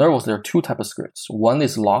then for Nervos, there are two type of scripts. One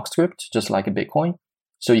is log script, just like a Bitcoin.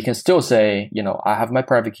 So you can still say, I have my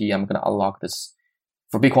private key. I'm going to unlock this.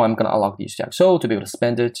 For Bitcoin, I'm going to unlock the UTXO to be able to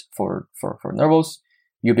spend it. For Nervos,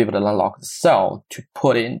 you'll be able to unlock the cell to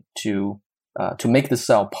put into, to make the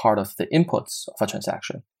cell part of the inputs of a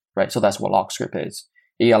transaction, right? So that's what log script is.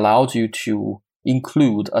 It allows you to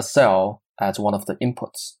include a cell as one of the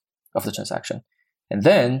inputs of the transaction. And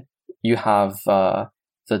then you have the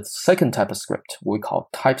second type of script, we call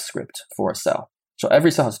type script for a cell. So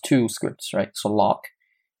every cell has two scripts, right? So log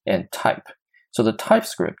and type. So the type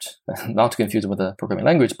script, not to confuse it with the programming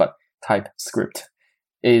language, but type script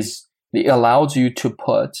it allows you to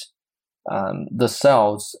put the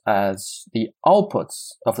cells as the outputs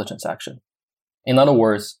of the transaction. In other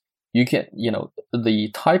words, you can,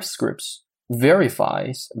 the type scripts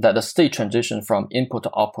verifies that the state transition from input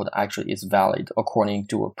to output actually is valid according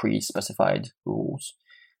to a pre-specified rules.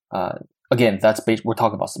 Again, we're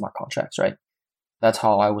talking about smart contracts, right? That's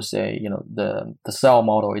how I would say, the cell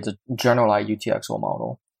model is a generalized UTXO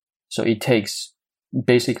model. So it takes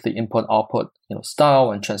basically input output,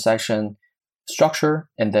 style and transaction structure,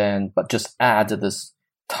 but just add this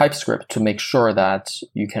TypeScript to make sure that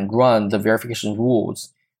you can run the verification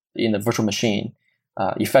rules in the virtual machine,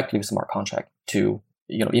 effectively smart contract to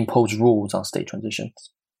impose rules on state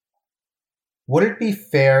transitions. Would it be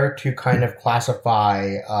fair to kind of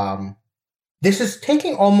classify? This is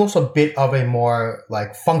taking almost a bit of a more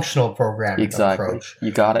like functional programming approach.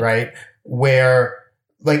 You got it. Right? Where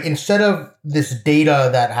like instead of this data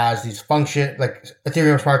that has these function, like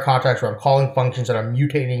Ethereum smart contracts where I'm calling functions that I'm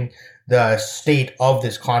mutating the state of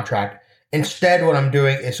this contract, instead what I'm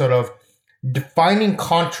doing is sort of defining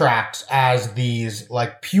contracts as these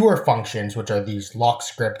like pure functions, which are these lock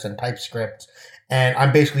scripts and type scripts. And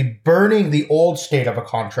I'm basically burning the old state of a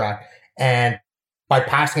contract and by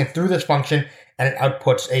passing it through this function, and it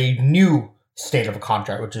outputs a new state of a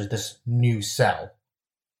contract, which is this new cell.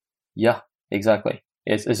 Yeah, exactly.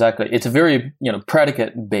 It's very,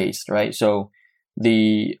 predicate based, right? So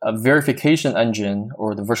the verification engine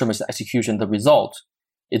or the virtual machine execution, the result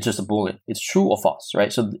is just a Boolean. It's true or false,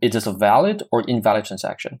 right? So it's just a valid or invalid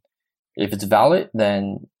transaction. If it's valid,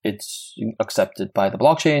 then it's accepted by the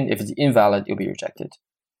blockchain. If it's invalid, it'll be rejected.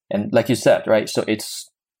 And like you said, right? So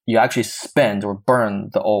you actually spend or burn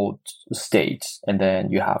the old state, and then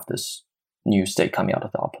you have this new state coming out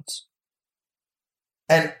of the outputs.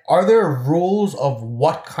 And are there rules of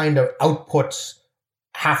what kind of outputs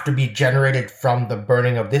have to be generated from the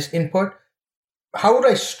burning of this input? How would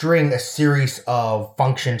I string a series of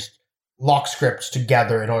functions, lock scripts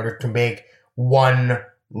together in order to make one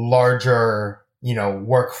larger,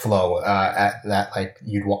 workflow that like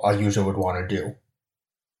a user would want to do?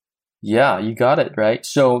 Yeah, you got it, right?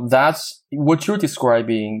 So that's what you're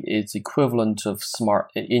describing is equivalent of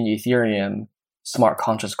in Ethereum, smart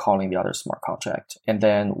contracts calling the other smart contract. And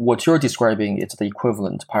then what you're describing is the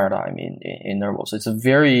equivalent paradigm in Nervos. It's a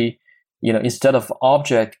very, instead of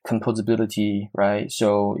object composability, right?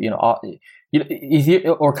 So,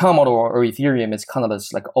 or Khan model or Ethereum is kind of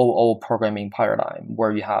this like OO programming paradigm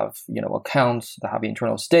where you have, accounts that have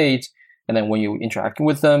internal states. And then when you interact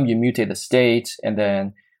with them, you mutate the state, and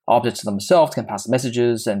then objects themselves can pass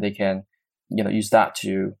messages, and they can, use that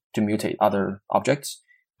to mutate other objects.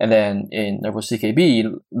 And then in Nervos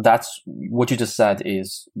CKB, that's what you just said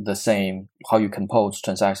is the same, how you compose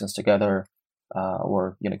transactions together,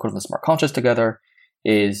 or equivalent smart contracts together,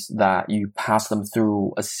 is that you pass them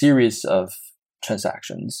through a series of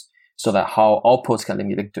transactions so that how outputs can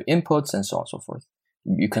be linked to inputs and so on and so forth.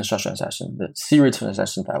 You construct transactions, the series of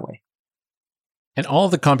transactions that way. And all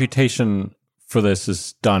of the computation for this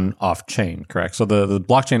is done off-chain, correct? So the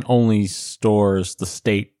blockchain only stores the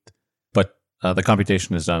state, but the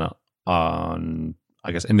computation is done on,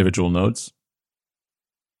 I guess, individual nodes?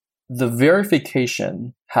 The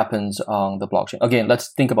verification happens on the blockchain. Again,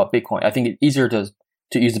 let's think about Bitcoin. I think it's easier to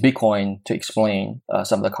use the Bitcoin to explain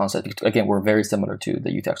some of the concepts. Again, we're very similar to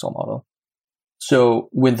the UTXO model. So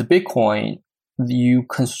with the Bitcoin, you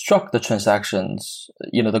construct the transactions,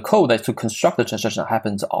 the code that to construct the transaction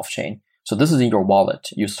happens off-chain. So this is in your wallet.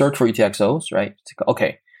 You search for UTXOs, right?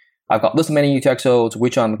 Okay, I've got this many UTXOs,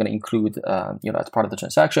 which I'm going to include, as part of the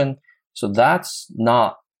transaction. So that's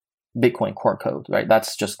not Bitcoin core code, right?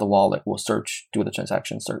 That's just the wallet will do the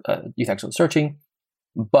transaction, UTXO searching.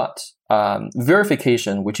 But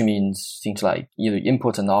verification, which means things like either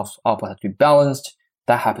input and output have to be balanced,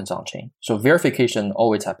 that happens on-chain. So verification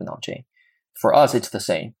always happens on-chain. For us, it's the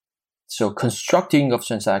same. So constructing of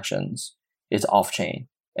transactions is off-chain.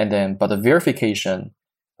 And then, but the verification,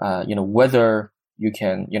 whether you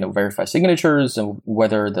can, verify signatures and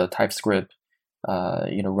whether the TypeScript,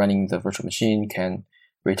 running the virtual machine can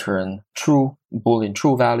return true Boolean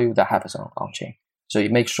true value, that happens on-chain. So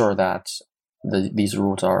it makes sure that these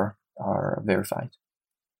rules are verified.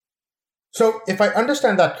 So if I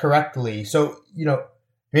understand that correctly,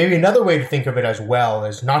 maybe another way to think of it as well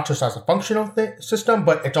is not just as a functional system,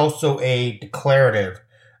 but it's also a declarative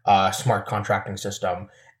smart contracting system.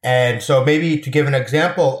 And so maybe to give an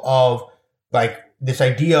example of like this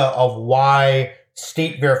idea of why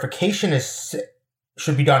state verification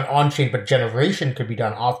should be done on-chain, but generation could be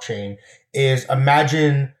done off-chain, is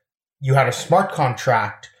imagine you had a smart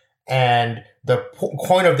contract and the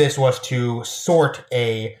point of this was to sort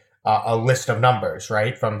a list of numbers,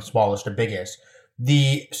 right? From smallest to biggest.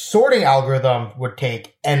 The sorting algorithm would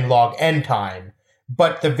take n log n time,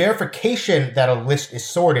 but the verification that a list is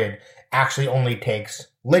sorted actually only takes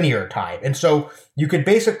linear time. And so you could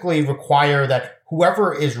basically require that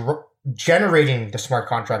whoever is generating the smart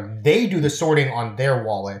contract, they do the sorting on their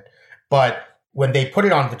wallet. But when they put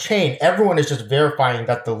it on the chain, everyone is just verifying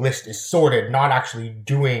that the list is sorted, not actually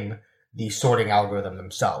doing the sorting algorithm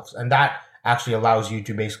themselves. And that actually allows you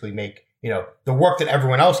to basically make, the work that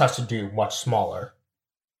everyone else has to do much smaller.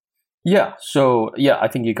 Yeah. So I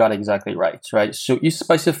think you got it exactly right. So you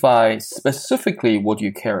specify specifically what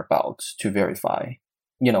you care about to verify,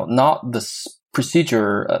 not the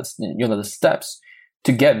procedure, the steps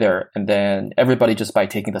to get there. And then everybody just by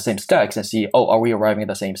taking the same steps and see, are we arriving at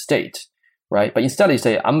the same state? Right. But instead you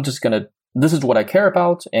say, this is what I care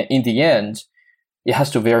about. And in the end, it has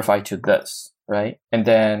to verify to this. Right. And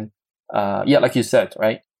then, like you said,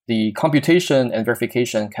 right, the computation and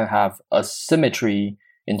verification can have a symmetry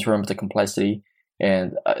in terms of the complexity.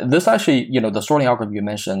 And this actually, the sorting algorithm you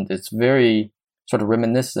mentioned, it's very sort of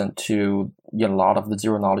reminiscent to a lot of the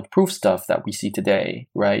zero knowledge proof stuff that we see today,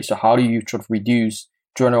 right? So how do you sort of reduce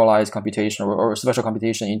generalized computation or special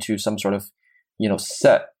computation into some sort of,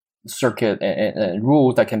 set circuit and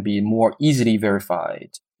rule that can be more easily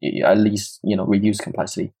verified, at least, reduce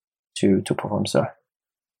complexity to perform so.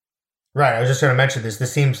 Right. I was just going to mention this.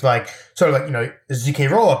 This seems like sort of like, ZK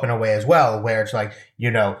rollup in a way as well, where it's like,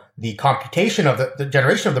 the computation of the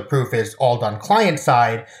generation of the proof is all done client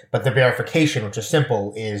side, but the verification, which is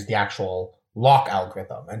simple, is the actual lock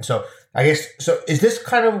algorithm. And so is this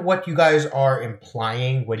kind of what you guys are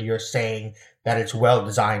implying when you're saying that it's well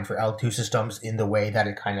designed for L2 systems in the way that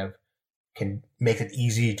it kind of can make it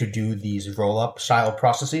easy to do these rollup style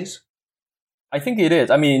processes? I think it is.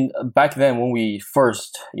 I mean, back then when we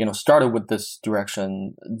first, started with this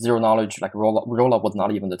direction, zero knowledge, like rollup was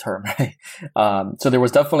not even the term, right? So there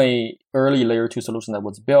was definitely early layer 2 solution that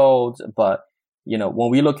was built, but,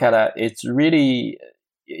 when we look at it, it's really,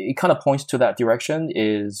 it kind of points to that direction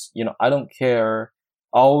is, I don't care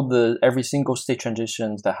every single state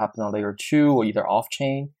transitions that happen on layer 2 or either off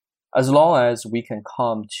chain, as long as we can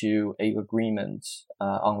come to a agreement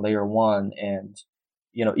on layer 1 and,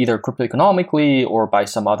 either cryptoeconomically or by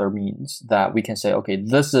some other means that we can say, okay,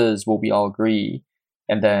 this is what we all agree.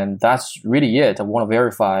 And then that's really it. I want to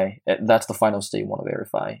verify. That's the final state I want to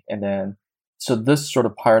verify. And then, so this sort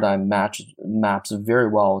of paradigm maps very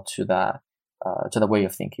well to that, to the way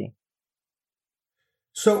of thinking.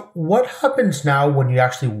 So what happens now when you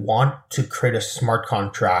actually want to create a smart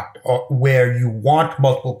contract where you want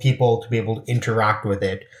multiple people to be able to interact with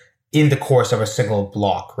it in the course of a single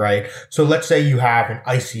block, right? So let's say you have an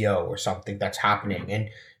ICO or something that's happening and,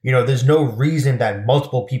 there's no reason that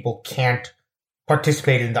multiple people can't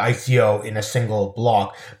participate in the ICO in a single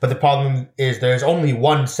block. But the problem is there's only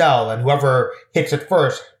one cell and whoever hits it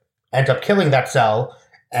first ends up killing that cell.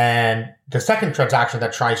 And the second transaction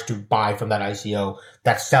that tries to buy from that ICO,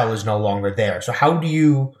 that cell is no longer there. So how do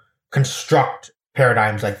you construct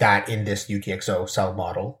paradigms like that in this UTXO cell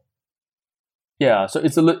model? Yeah, so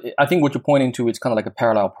I think what you're pointing to is kind of like a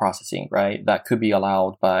parallel processing, right? That could be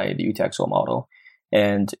allowed by the UTXO model.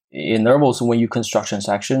 And in Nervos, when you construct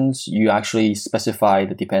transactions, you actually specify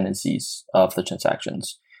the dependencies of the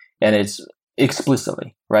transactions, and it's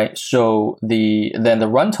explicitly, right? So then the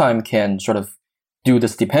runtime can sort of do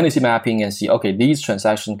this dependency mapping and see, okay, these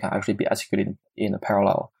transactions can actually be executed in a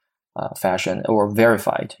parallel fashion or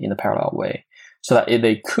verified in a parallel way. So that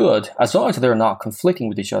they could, as long as they're not conflicting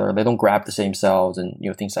with each other, they don't grab the same cells and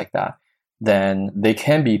things like that, then they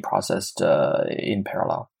can be processed in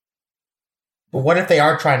parallel. But what if they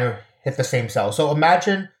are trying to hit the same cell? So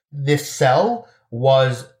imagine this cell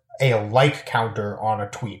was a like counter on a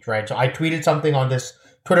tweet, right? So I tweeted something on this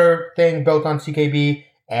Twitter thing built on CKB,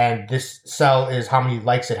 and this cell is how many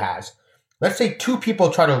likes it has. Let's say 2 people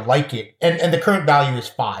try to like it, and the current value is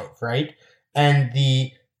 5, right? And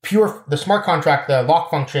the smart contract, the lock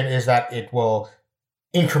function is that it will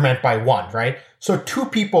increment by 1, right? So 2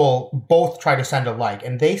 people both try to send a like,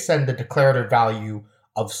 and they send the declarative value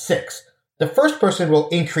of 6. The first person will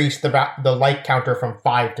increase the like counter from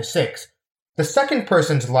 5 to 6. The second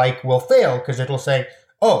person's like will fail because it will say,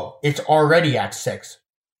 oh, it's already at 6.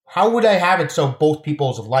 How would I have it so both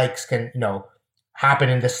people's likes can, happen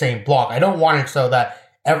in the same block? I don't want it so that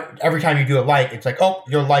every time you do a like, it's like, oh,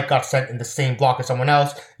 your like got sent in the same block as someone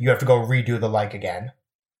else. You have to go redo the like again.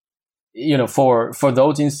 For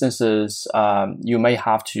those instances, you may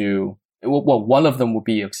have to, one of them will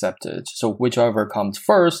be accepted. So whichever comes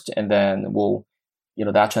first, and then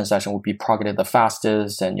that transaction will be propagated the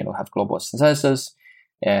fastest and, have global consensus.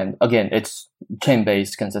 And again, it's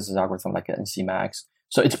chain-based consensus algorithm like NCMax.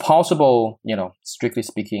 So it's possible, strictly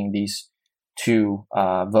speaking, these two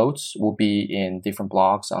votes will be in different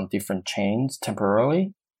blocks on different chains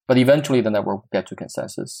temporarily, but eventually the network will get to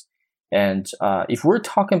consensus. And if we're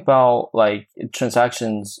talking about like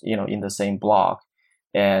transactions, in the same block,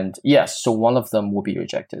 and yes, so one of them will be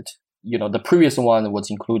rejected. The previous one was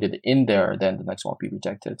included in there, then the next one will be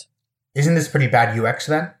rejected. Isn't this pretty bad UX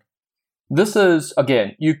then? This is,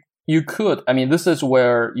 again, you could, this is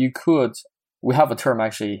where we have a term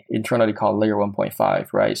actually internally called layer 1.5,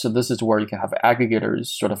 right? So this is where you can have aggregators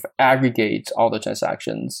sort of aggregate all the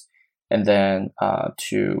transactions and then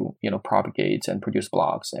to propagate and produce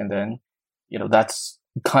blocks. And then, that's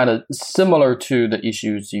kind of similar to the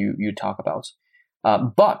issues you talk about.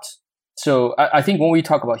 But so I think when we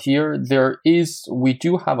talk about here, we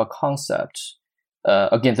do have a concept.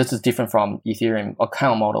 Again, this is different from Ethereum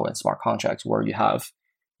account model and smart contracts, where you have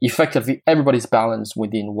effectively everybody's balance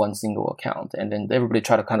within one single account, and then everybody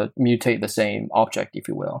try to kind of mutate the same object, if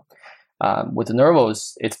you will. With the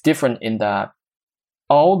Nervos, it's different in that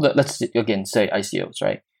let's again say ICOs,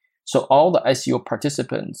 right? So all the ICO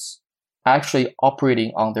participants actually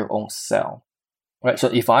operating on their own cell, right? So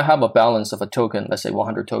if I have a balance of a token, let's say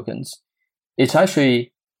 100 tokens, it's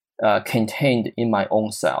actually contained in my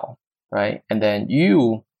own cell, right? And then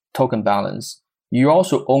you, token balance, you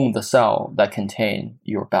also own the cell that contain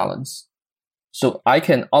your balance. So I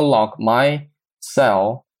can unlock my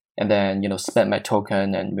cell and then, spend my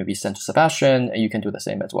token and maybe send to Sebastian, and you can do the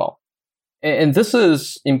same as well. And this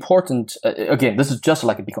is important. Again, this is just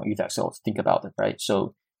like a Bitcoin ETF, so think about it, right?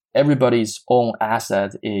 So everybody's own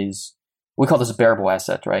asset is, we call this a bearable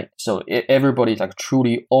asset, right? So everybody like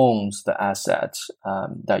truly owns the asset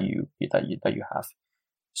that you have.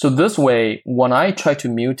 So this way, when I try to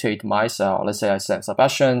mutate my cell, let's say I send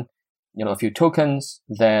Sebastian, a few tokens,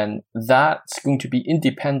 then that's going to be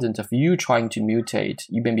independent of you trying to mutate.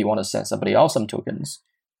 You maybe want to send somebody else some tokens.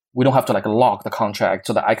 We don't have to like lock the contract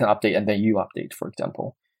so that I can update and then you update, for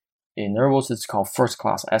example. In Nervos, it's called first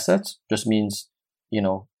class assets. Just means,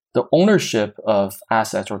 the ownership of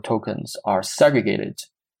assets or tokens are segregated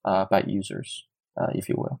by users, if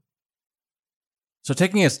you will. So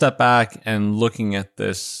taking a step back and looking at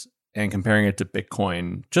this and comparing it to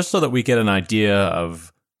Bitcoin, just so that we get an idea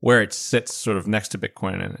of where it sits sort of next to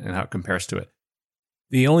Bitcoin and how it compares to it.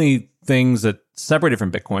 The only things that separate it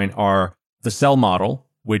from Bitcoin are the cell model,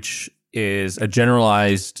 which is a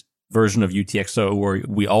generalized version of UTXO where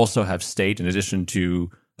we also have state in addition to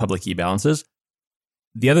public key balances.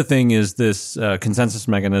 The other thing is this consensus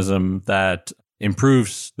mechanism that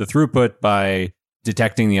improves the throughput by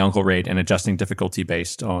detecting the uncle rate and adjusting difficulty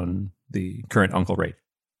based on the current uncle rate.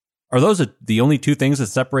 Are those the only two things that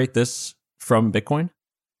separate this from Bitcoin?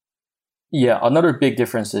 Yeah, another big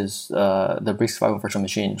difference is the RISC-V virtual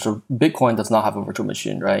machine. So Bitcoin does not have a virtual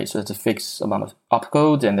machine, right? So it's a fixed amount of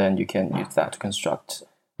opcode, and then you can use that to construct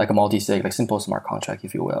like a multi-sig, like simple smart contract,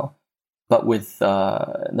 if you will. But with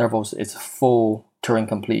Nervos, it's full Turing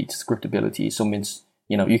complete scriptability. So it means,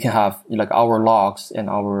 you can have like our logs and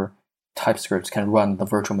our TypeScripts can run the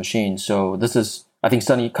virtual machine. So this is, I think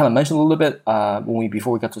Sunny kind of mentioned a little bit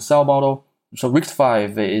before we got to cell model. So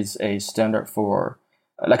RISC-V is a standard for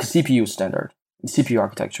like a CPU standard, CPU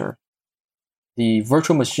architecture. The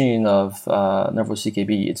virtual machine of Nervos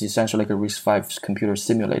CKB is essentially like a RISC-V computer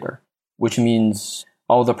simulator, which means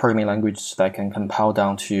all the programming languages that can compile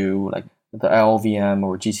down to like the LLVM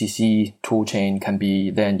or GCC toolchain can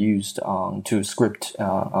be then used to script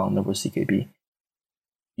on Nervos CKB.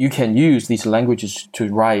 You can use these languages to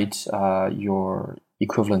write your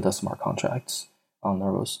equivalent of smart contracts on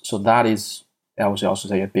Nervos. So that is, I would also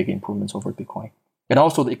say, a big improvement over Bitcoin. And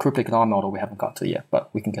also the encrypted economic model we haven't got to yet, but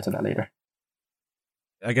we can get to that later.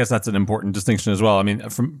 I guess that's an important distinction as well. I mean,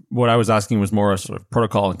 from what I was asking was more a sort of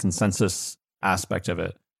protocol and consensus aspect of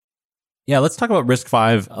it. Yeah, let's talk about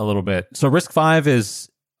RISC-V a little bit. So RISC-V is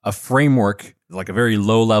a framework, like a very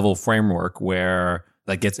low-level framework where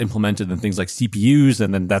that gets implemented in things like CPUs,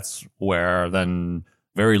 and then that's where then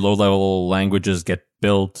very low-level languages get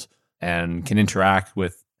built and can interact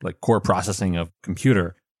with like core processing of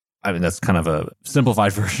computer. I mean, that's kind of a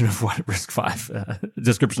simplified version of what RISC-V,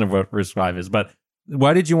 description of what RISC-V is. But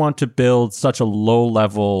why did you want to build such a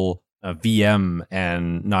low-level VM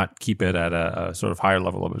and not keep it at a sort of higher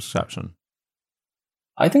level of abstraction?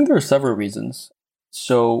 I think there are several reasons.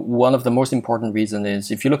 So one of the most important reasons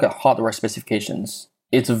is if you look at hardware specifications,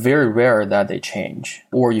 it's very rare that they change.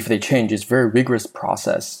 Or if they change, it's a very rigorous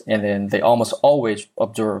process. And then they almost always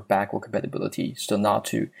observe backward compatibility. So not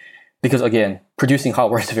to, because again, producing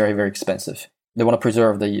hardware is very, very expensive. They want to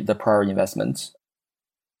preserve the prior investments.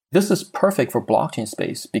 This is perfect for blockchain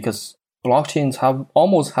space because blockchains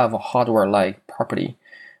almost have a hardware-like property,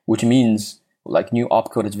 which means Like new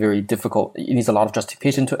opcode is very difficult. It needs a lot of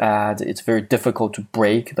justification to add. It's very difficult to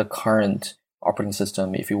break the current operating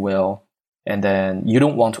system, if you will. And then you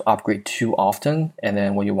don't want to upgrade too often. And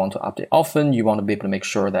then when you want to update often, you want to be able to make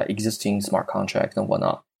sure that existing smart contracts and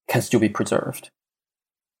whatnot can still be preserved.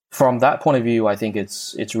 From that point of view, I think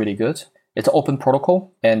it's really good. It's an open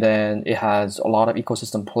protocol, and then it has a lot of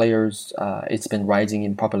ecosystem players. It's been rising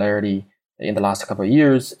in popularity in the last couple of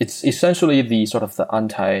years. It's essentially the sort of the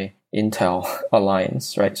anti-Intel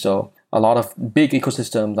alliance, right? So a lot of big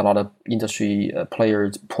ecosystems, a lot of industry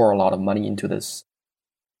players pour a lot of money into this.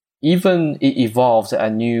 Even it evolves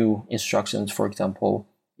at new instructions, for example,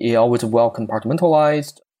 it always well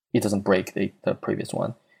compartmentalized. It doesn't break the previous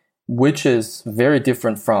one, which is very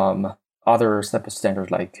different from other type of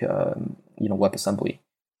standards like WebAssembly,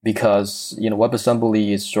 because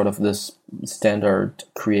WebAssembly is sort of this standard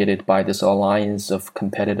created by this alliance of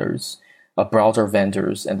competitors, of browser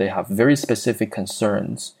vendors, and they have very specific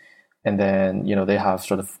concerns, and then they have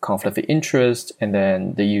sort of conflict of interest, and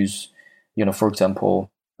then they use for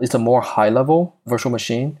example, it's a more high level virtual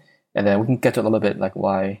machine, and then we can get to a little bit like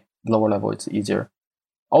why lower level it's easier.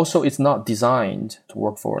 Also, it's not designed to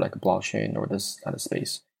work for like a blockchain or this kind of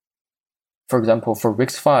space. For example, for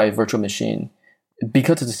RISC-V virtual machine,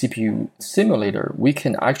 because it's a CPU simulator, we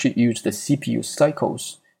can actually use the CPU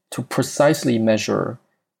cycles to precisely measure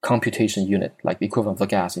computation unit, like the equivalent of the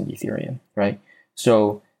gas in Ethereum, right?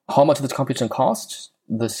 So how much this computation costs,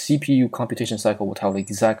 the CPU computation cycle will tell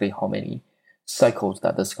exactly how many cycles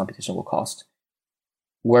that this computation will cost.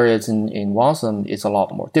 Whereas in WASM, it's a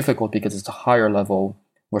lot more difficult because it's a higher level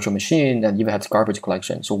virtual machine and even has garbage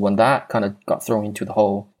collection. So when that kind of got thrown into the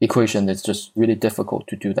whole equation, it's just really difficult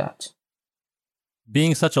to do that.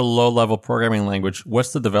 Being such a low-level programming language,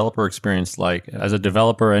 what's the developer experience like? As a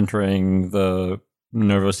developer entering the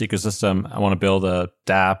Nervos ecosystem, I want to build a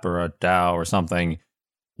dApp or a DAO or something.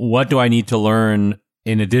 What do I need to learn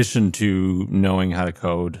in addition to knowing how to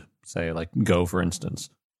code, say like Go, for instance?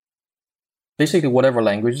 Basically, whatever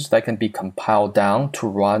languages that can be compiled down to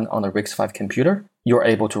run on a RISC-V computer, you're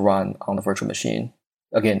able to run on the virtual machine.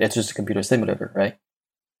 Again, it's just a computer simulator, right?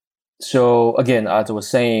 So again, as I was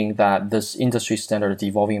saying, that this industry standard is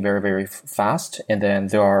evolving very, very fast. And then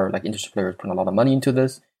there are like industry players putting a lot of money into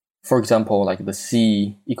this. For example, like the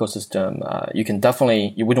C ecosystem, you can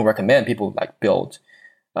definitely, you wouldn't recommend people like build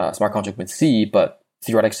smart contract with C, but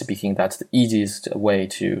theoretically speaking, that's the easiest way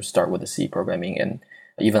to start with the C programming. And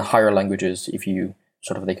even higher languages, if you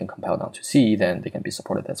they can compile down to C, then they can be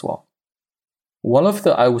supported as well. One of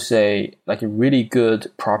the, I would say, like a really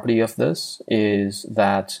good property of this is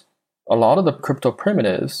that a lot of the crypto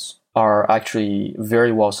primitives are actually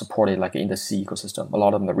very well supported like in the C ecosystem. A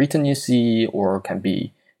lot of them are written in C or can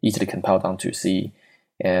be easily compiled down to C.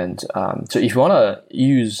 And so if you want to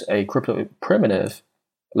use a crypto primitive,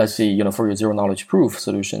 let's say, for your zero knowledge proof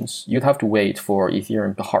solutions, you'd have to wait for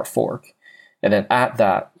Ethereum to hard fork and then add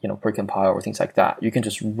that, precompile or things like that. You can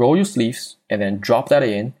just roll your sleeves and then drop that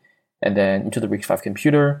in and then into the RISC-V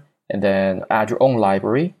computer and then add your own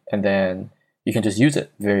library and then you can just use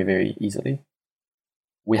it very, very easily.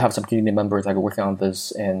 We have some community members that are working on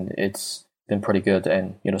this and it's been pretty good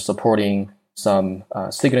and, supporting some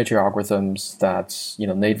signature algorithms that's,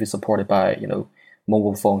 natively supported by,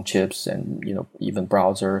 mobile phone chips and, even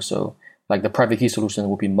browser. So like the private key solution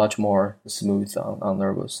will be much more smooth on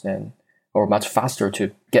Nervos than, or much faster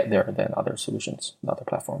to get there than other solutions and other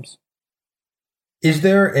platforms. Is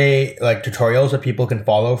there a tutorials that people can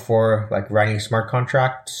follow for writing smart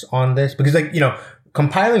contracts on this? Because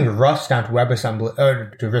compiling Rust down to WebAssembly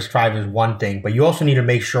or to RISC-V is one thing, but you also need to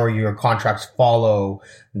make sure your contracts follow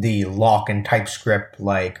the lock and TypeScript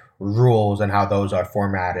rules and how those are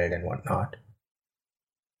formatted and whatnot.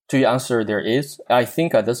 To your answer, there is. I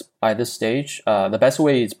think at this stage, the best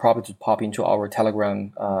way is probably to pop into our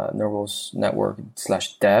Telegram Nervos Network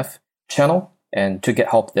 /dev channel and to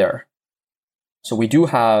get help there. So we do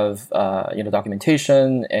have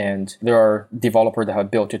documentation, and there are developers that have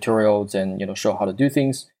built tutorials and show how to do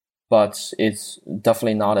things, but it's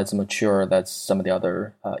definitely not as mature as some of the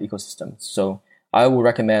other ecosystems. So I would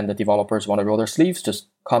recommend that developers want to roll their sleeves, just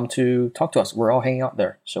come to talk to us. We're all hanging out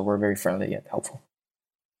there, so we're very friendly and helpful.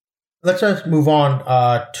 Let's just move on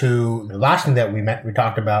to the last thing that we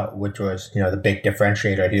talked about, which was the big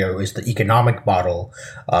differentiator here is the economic model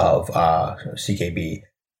of CKB.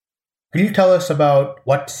 Could you tell us about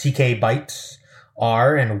what CK bytes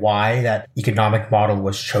are and why that economic model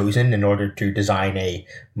was chosen in order to design a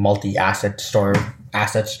multi-asset store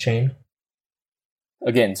assets chain?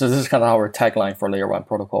 Again, so this is kind of our tagline for Layer 1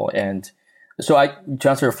 protocol. And To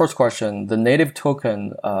answer your first question, the native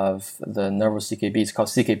token of the Nervos CKB is called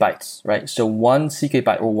CK bytes, right? So one CK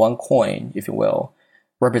byte, or one coin, if you will,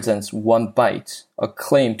 represents 1 byte, a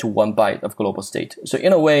claim to 1 byte of global state. So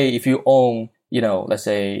in a way, if you own, let's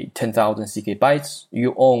say 10,000 CK bytes,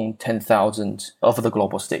 you own 10,000 of the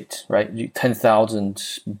global state, right? 10,000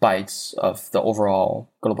 bytes of the overall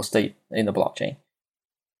global state in the blockchain.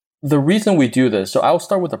 The reason we do this, so I'll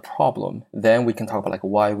start with the problem, then we can talk about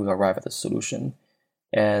why we arrive at the solution.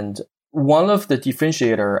 And one of the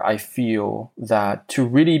differentiator I feel that to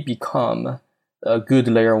really become a good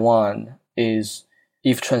layer 1 is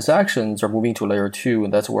if transactions are moving to layer 2,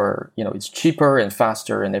 and that's where it's cheaper and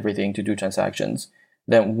faster and everything to do transactions,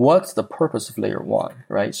 then what's the purpose of layer 1,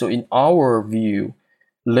 right? So in our view,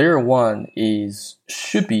 layer 1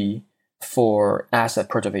 should be for asset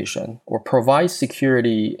preservation, or provide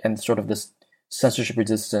security and sort of this censorship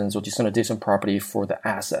resistance or decentralization property for the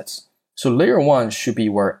assets. So layer 1 should be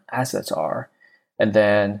where assets are. And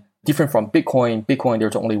then different from Bitcoin,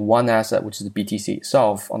 there's only one asset, which is the BTC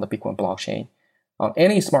itself on the Bitcoin blockchain. On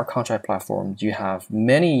any smart contract platform, you have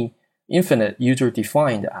many infinite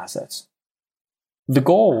user-defined assets. The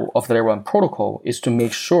goal of the layer 1 protocol is to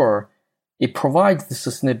make sure it provides the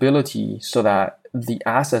sustainability so that the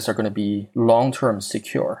assets are going to be long-term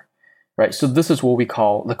secure, right? So this is what we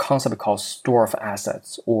call the concept called store of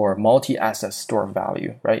assets, or multi-asset store of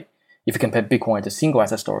value, right? If you compare Bitcoin to single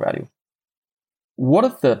asset store of value. What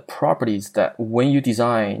are the properties that when you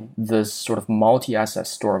design this sort of multi-asset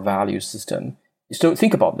store of value system? So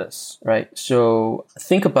think about this, right? So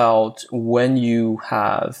think about when you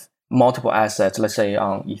have multiple assets, let's say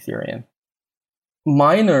on Ethereum.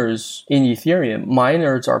 Miners in Ethereum,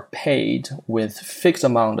 miners are paid with fixed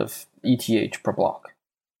amount of ETH per block.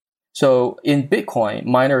 So in Bitcoin,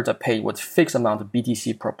 miners are paid with fixed amount of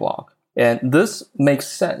BTC per block. And this makes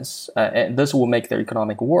sense, and this will make their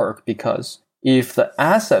economic work, because if the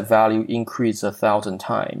asset value increases 1,000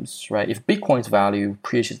 times, right? If Bitcoin's value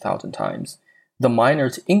appreciates 1,000 times, the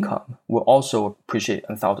miner's income will also appreciate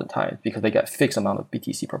 1,000 times because they get a fixed amount of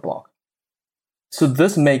BTC per block. So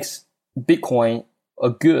this makes Bitcoin a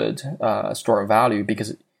good store of value,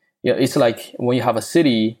 because it's like when you have a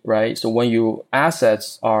city, right? So when your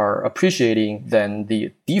assets are appreciating, then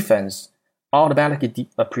the defense automatically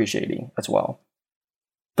appreciating as well.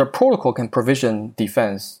 The protocol can provision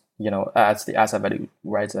defense, as the asset value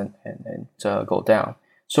rises and go down.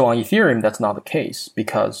 So on Ethereum, that's not the case,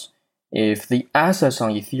 because if the assets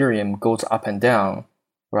on Ethereum goes up and down,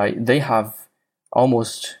 right, they have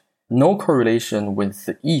almost no correlation with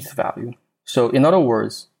the ETH value. So in other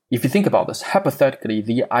words, if you think about this, hypothetically,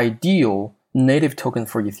 the ideal native token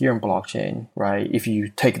for Ethereum blockchain, right, if you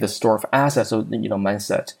take the store of assets,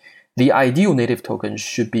 mindset, the ideal native token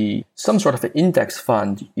should be some sort of an index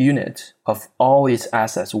fund unit of all its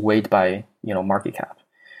assets weighed by, market cap.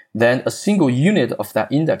 Then a single unit of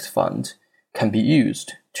that index fund can be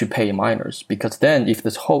used to pay miners, because then if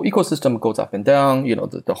this whole ecosystem goes up and down,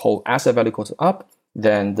 the whole asset value goes up,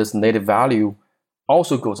 then this native value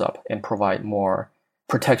also goes up and provide more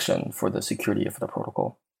protection for the security of the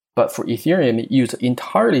protocol. But for Ethereum, it used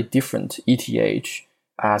entirely different ETH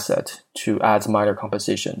asset to add miner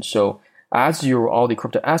compensation. So as all the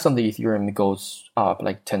crypto assets on the Ethereum goes up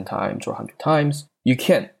like 10 times or 100 times, you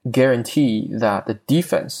can't guarantee that the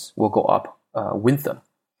defense will go up with them.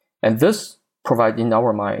 And this provide, in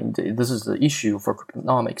our mind, this is the issue for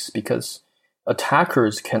cryptonomics, because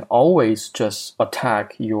attackers can always just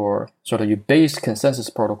attack your base consensus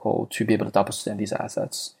protocol to be able to double spend these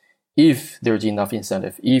assets. If there's enough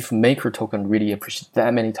incentive, if maker token really appreciates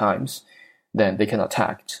that many times, then they can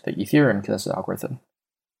attack the Ethereum consensus algorithm.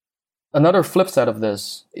 Another flip side of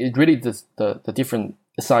this is really the different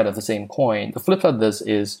side of the same coin. The flip side of this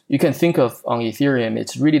is you can think of on Ethereum,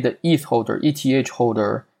 it's really the ETH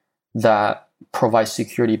holder that provides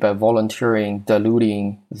security by volunteering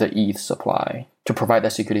diluting the ETH supply to provide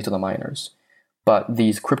that security to the miners. But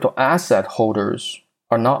these crypto asset holders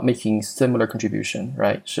are not making similar contribution,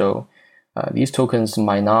 right? So these tokens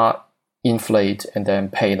might not inflate and then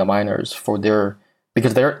pay the miners for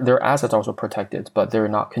because their assets are also protected, but they're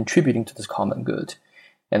not contributing to this common good.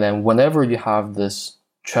 And then whenever you have this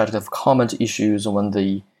tragedy of common issues, when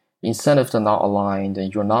the incentives are not aligned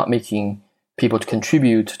and you're not making people to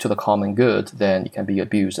contribute to the common good, then it can be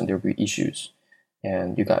abused and there will be issues.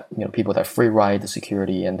 And you got people that free ride the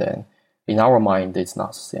security, and then in our mind, it's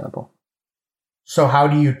not sustainable. So how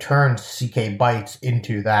do you turn CK Bytes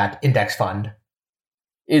into that index fund?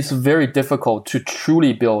 It's very difficult to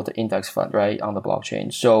truly build an index fund, right, on the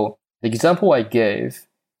blockchain. So the example I gave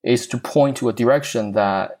is to point to a direction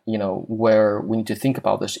that, where we need to think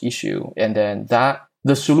about this issue. And then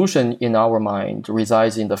the solution in our mind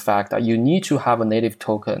resides in the fact that you need to have a native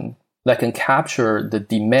token that can capture the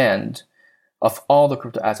demand of all the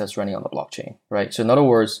crypto assets running on the blockchain, right? So in other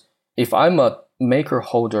words, if I'm a maker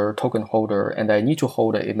holder, token holder, and I need to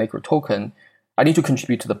hold a maker token, I need to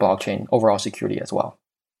contribute to the blockchain overall security as well.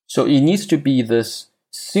 So it needs to be this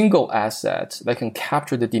single asset that can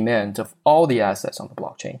capture the demand of all the assets on the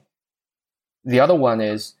blockchain. The other one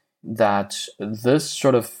is that this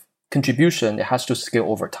sort of contribution, it has to scale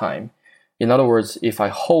over time. In other words, if I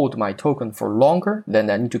hold my token for longer, then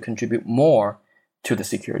I need to contribute more to the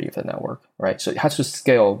security of the network, right? So it has to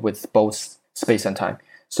scale with both space and time.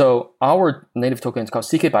 So our native token is called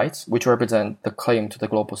CK Bytes, which represent the claim to the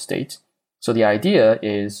global state. So the idea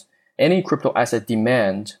is any crypto asset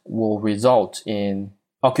demand will result in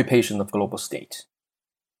occupation of global state.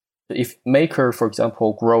 If Maker, for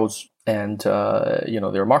example, grows and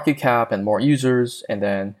their market cap and more users, and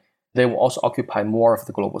then they will also occupy more of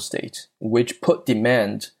the global state, which put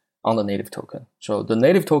demand on the native token. So the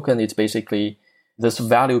native token is basically this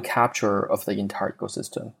value capture of the entire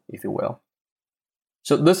ecosystem, if you will.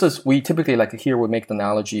 So we typically we make the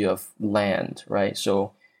analogy of land, right?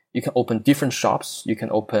 So you can open different shops. You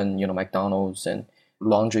can open, McDonald's and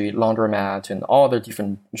laundromat and all the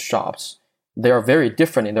different shops. They are very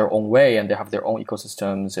different in their own way, and they have their own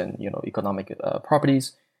ecosystems and, economic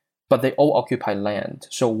properties, but they all occupy land.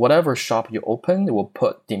 So whatever shop you open, it will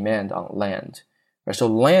put demand on land. Right? So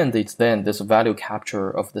land is then this value capture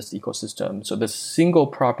of this ecosystem. So this single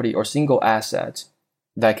property or single asset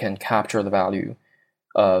that can capture the value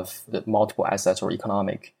of the multiple assets or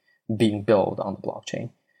economic being built on the blockchain.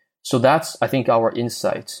 So that's, I think, our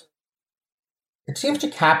insight. It seems to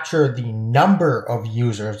capture the number of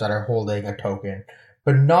users that are holding a token,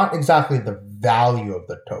 but not exactly the value of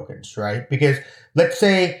the tokens, right? Because let's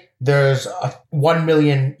say there's 1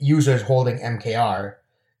 million users holding MKR.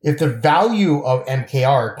 If the value of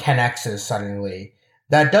MKR 10x's suddenly,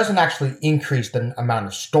 that doesn't actually increase the amount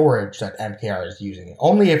of storage that MKR is using.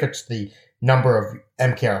 Only if it's the number of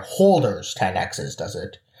MKR holders 10x's does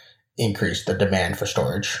it increase the demand for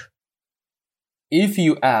storage. If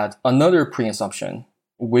you add another pre-assumption,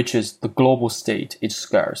 which is the global state is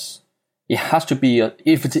scarce, it has to be,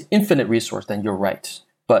 if it's an infinite resource, then you're right.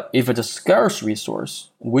 But if it's a scarce resource,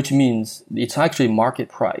 which means it's actually market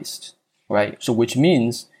priced, right? So which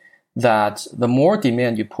means that the more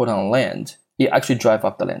demand you put on land, it actually drive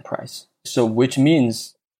up the land price. So which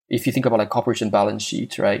means, if you think about corporation balance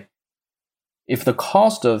sheet, right? If the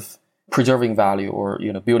cost of preserving value or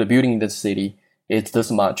build a building in this city, it's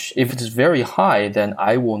this much. If it's very high, then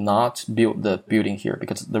I will not build the building here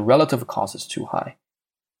because the relative cost is too high.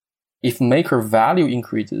 If maker value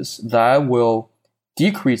increases, that will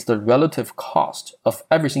decrease the relative cost of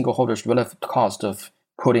every single holder's relative cost of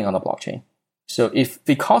putting on the blockchain. So if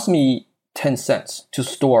it costs me 10 cents to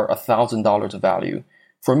store $1,000 of value,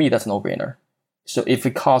 for me, that's a no-brainer. So if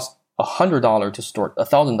it costs $100 to store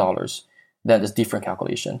 $1,000, then it's different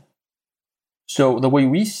calculation. So the way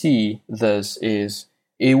we see this is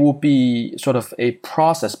it will be sort of a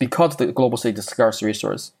process because the global state is a scarce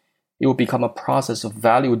resource. It will become a process of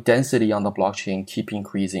value density on the blockchain keep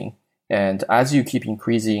increasing. And as you keep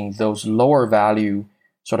increasing, those lower value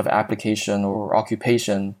sort of application or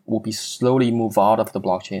occupation will be slowly move out of the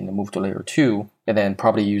blockchain and move to layer 2, and then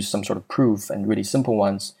probably use some sort of proof, and really simple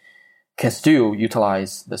ones can still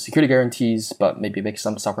utilize the security guarantees, but maybe make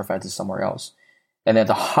some sacrifices somewhere else. And then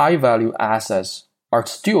the high value assets are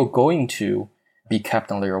still going to be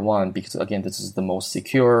kept on layer 1 because, again, this is the most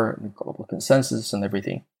secure, global consensus and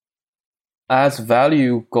everything. As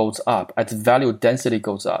value goes up, as value density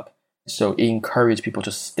goes up, so it encourages people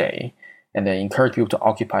to stay, and then encourage people to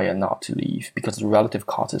occupy and not to leave because the relative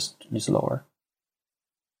cost is lower.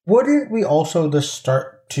 Wouldn't we also just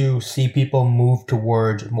start to see people move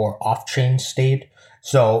towards more off-chain state?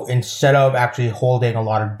 So instead of actually holding a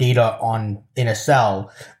lot of data in a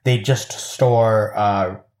cell, they just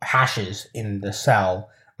store hashes in the cell,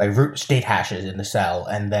 like root state hashes in the cell,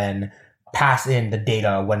 and then pass in the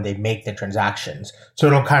data when they make the transactions. So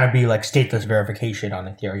it'll kind of be like stateless verification on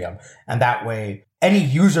Ethereum. And that way, any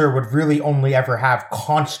user would really only ever have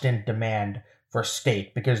constant demand for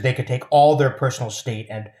state because they could take all their personal state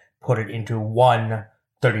and put it into one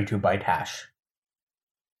 32-byte hash.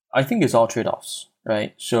 I think it's all trade-offs,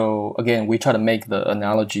 right? So again, we try to make the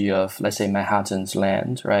analogy of, let's say, Manhattan's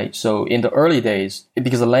land, right? So in the early days,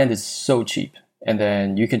 because the land is so cheap, and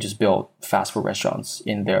then you can just build fast food restaurants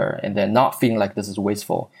in there and then not feeling like this is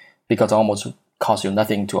wasteful because it almost costs you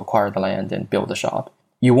nothing to acquire the land and build the shop.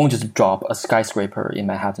 you won't just drop a skyscraper in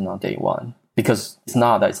Manhattan on day one, because it's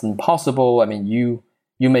not that it's impossible. I mean, you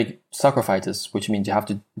make sacrifices, which means you have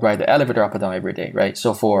to ride the elevator up and down every day, right?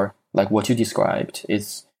 So for like what you described,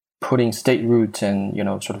 it's putting state root and,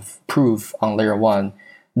 sort of proof on layer one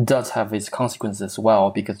does have its consequences as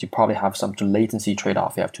well, because you probably have some latency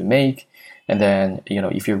trade-off you have to make. And then,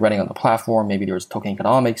 if you're running on the platform, maybe there's token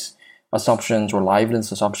economics assumptions or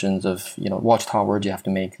liveness assumptions of, watchtowers, you have to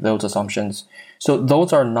make those assumptions. So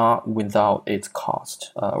those are not without its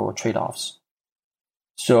cost or trade-offs.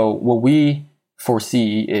 So what we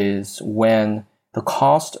foresee is when the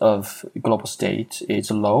cost of global state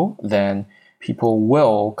is low, then people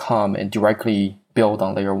will come and directly build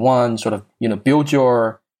on layer one, sort of, build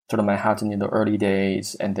your sort of Manhattan in the early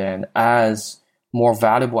days. And then as more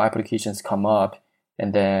valuable applications come up,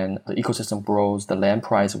 and then the ecosystem grows, the land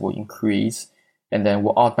price will increase, and then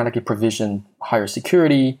we'll automatically provision higher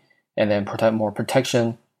security and then protect more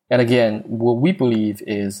protection. And again, what we believe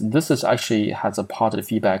is this is actually has a positive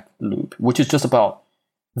feedback loop, which is just about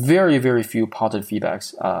very, very few positive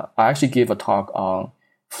feedbacks. I actually gave a talk on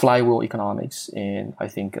flywheel economics in, I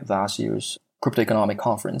think, last year's crypto economic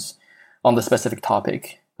conference on the specific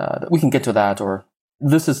topic. We can get to that, or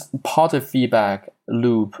this is positive feedback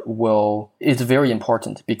loop is very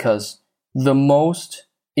important, because the most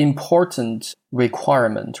important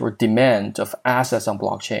requirement or demand of assets on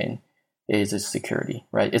blockchain is its security,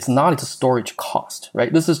 right? It's not its storage cost,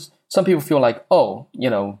 right? This is, some people feel like,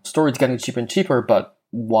 storage getting cheaper and cheaper, but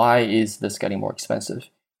why is this getting more expensive?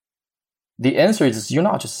 The answer is you're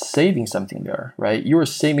not just saving something there, right? You're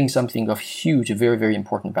saving something of huge, very, very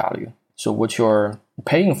important value. So what you're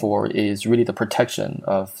paying for is really the protection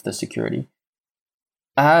of the security.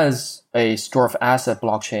 As a store of asset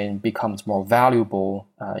blockchain becomes more valuable,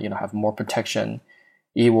 have more protection,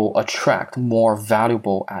 it will attract more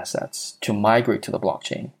valuable assets to migrate to the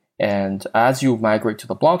blockchain. And as you migrate to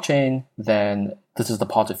the blockchain, then this is the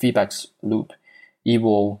positive feedback loop. It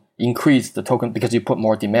will increase the token because you put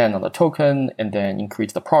more demand on the token, and then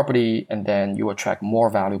increase the property, and then you attract more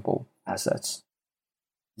valuable assets.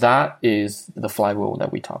 That is the flywheel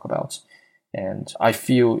that we talk about. And I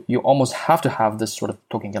feel you almost have to have this sort of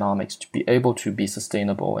token economics to be able to be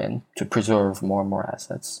sustainable and to preserve more and more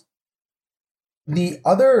assets. The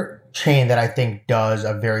other chain that I think does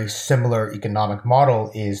a very similar economic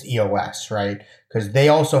model is EOS, right? Because they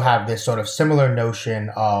also have this sort of similar notion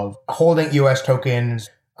of holding EOS tokens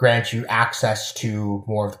grants you access to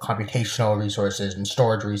more of the computational resources and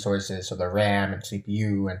storage resources, so the RAM and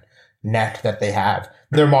CPU and net that they have.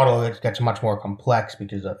 Their model gets much more complex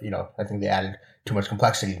because of, I think they added too much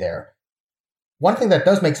complexity there. One thing that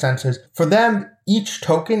does make sense is for them, each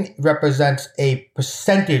token represents a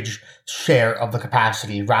percentage share of the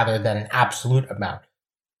capacity rather than an absolute amount.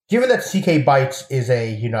 Given that CK Bytes is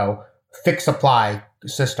a, fixed supply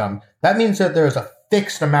system, that means that there's a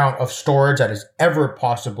fixed amount of storage that is ever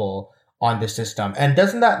possible on this system. And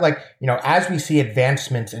doesn't that, as we see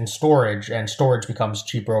advancements in storage and storage becomes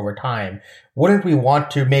cheaper over time, wouldn't we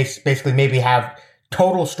want to basically maybe have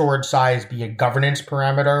total storage size be a governance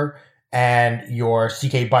parameter, and your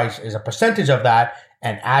CK Bytes is a percentage of that,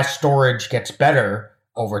 and as storage gets better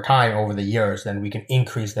over time, over the years, then we can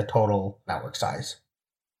increase the total network size?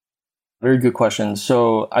 Very good question.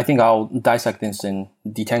 So I think I'll dissect this and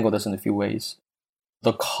detangle this in a few ways.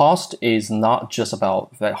 The cost is not just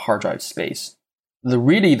about that hard drive space.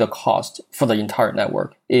 The cost for the entire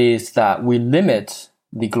network is that we limit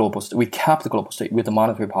the global state. We cap the global state with the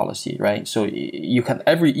monetary policy, right? So you can,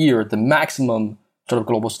 every year, the maximum sort of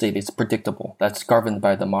global state is predictable. That's governed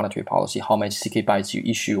by the monetary policy, how much CK Bytes you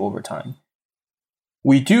issue over time.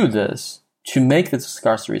 We do this to make this a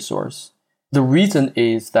scarce resource. The reason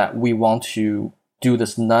is that we want to do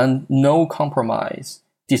this no compromise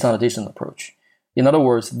decentralization approach. In other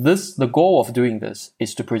words, the goal of doing this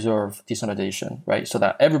is to preserve decentralization, right? So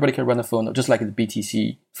that everybody can run a phone node, just like the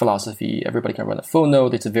BTC philosophy. Everybody can run a phone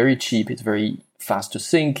node. It's very cheap. It's very fast to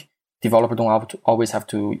sync. Developers don't always have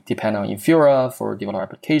to depend on Infura for developer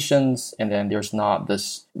applications. And then there's not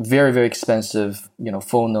this very, very expensive,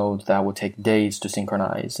 phone node that will take days to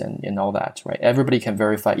synchronize and all that, right? Everybody can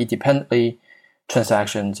verify independently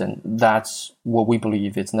transactions, and that's what we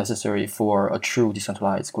believe is necessary for a true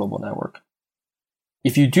decentralized global network.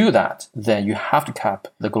 If you do that, then you have to cap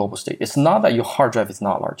the global state. It's not that your hard drive is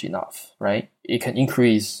not large enough, right? It can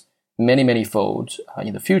increase many, many folds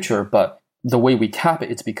in the future, but the way we cap it,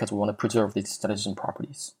 it's because we want to preserve the decentralization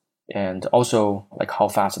properties, and also like how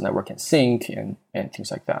fast the network can sync and things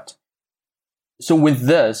like that. So with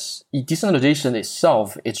this, decentralization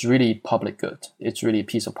itself, it's really public good. It's really a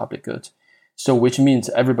piece of public good. So which means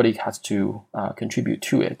everybody has to contribute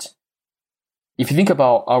to it. If you think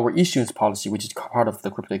about our issuance policy, which is part of the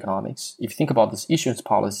crypto economics, if you think about this issuance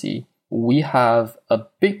policy, we have a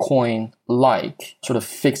Bitcoin-like sort of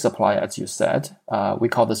fixed supply, as you said. We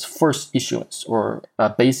call this first issuance or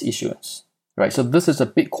base issuance, right? So this is a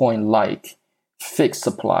Bitcoin-like fixed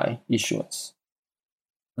supply issuance.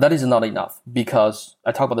 That is not enough because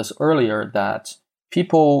I talked about this earlier that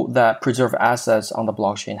people that preserve assets on the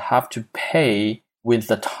blockchain have to pay with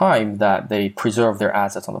the time that they preserve their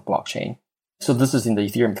assets on the blockchain. So this is in the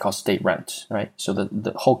Ethereum called state rent, right? So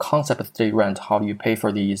the whole concept of state rent, how do you pay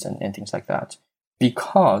for these and things like that?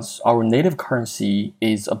 Because our native currency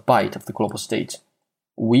is a byte of the global state,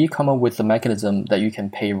 we come up with the mechanism that you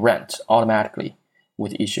can pay rent automatically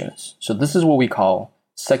with issuance. So this is what we call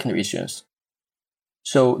secondary issuance.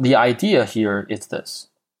 So the idea here is this.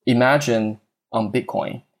 Imagine on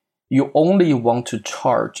Bitcoin, you only want to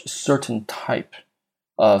charge a certain type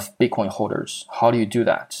of Bitcoin holders. How do you do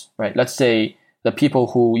that, right? Let's say the people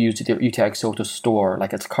who use their UTXO to store,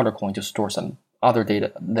 like it's Color Coin to store some other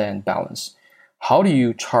data than balance. How do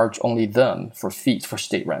you charge only them for fees for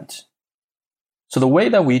state rent? So the way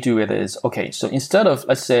that we do it is, okay, so instead of,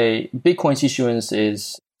 let's say, Bitcoin's issuance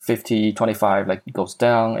is 50, 25, like it goes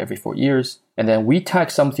down every 4 years, and then we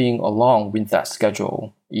tag something along with that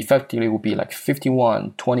schedule, effectively will be like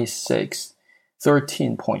 51, 26,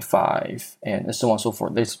 13.5, and so on and so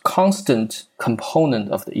forth. There's a constant component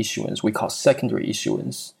of the issuance we call secondary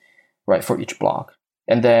issuance, right, for each block.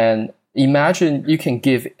 And then imagine you can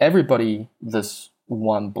give everybody this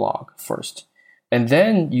one block first. And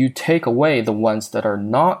then you take away the ones that are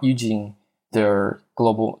not using their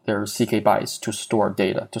CK bytes to store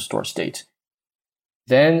data, to store state.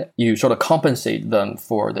 Then you sort of compensate them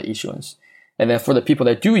for the issuance. And then for the people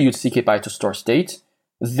that do use CK byte to store state,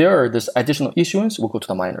 this additional issuance will go to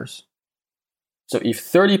the miners. So if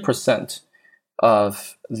 30%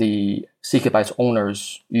 of the CK bytes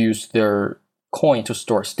owners use their coin to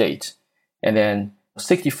store state, and then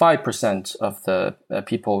 65% of the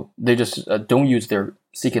people, they just don't use their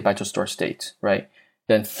CK byte to store state, right?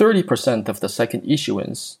 Then 30% of the second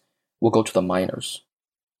issuance will go to the miners.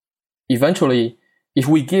 Eventually, if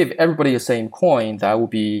we give everybody the same coin, that will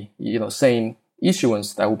be, same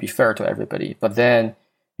issuance, that will be fair to everybody. But then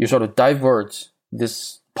you sort of divert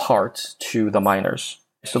this part to the miners.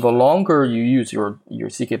 So the longer you use your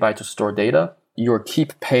CK byte to store data, you'll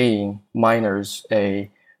keep paying miners a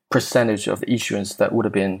percentage of the issuance that would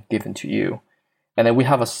have been given to you. And then we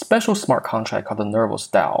have a special smart contract called the Nervos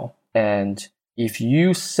DAO. And if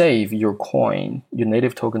you save your coin, your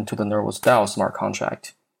native token to the Nervos DAO smart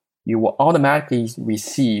contract, you will automatically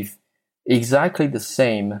receive exactly the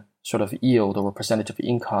same sort of yield or percentage of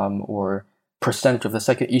income or percentage of the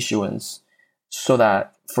second issuance, so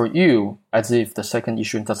that for you, as if the second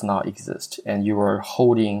issuance does not exist and you are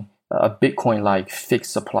holding a Bitcoin-like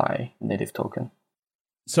fixed supply native token.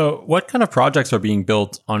 So what kind of projects are being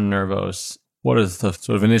built on Nervos? What is the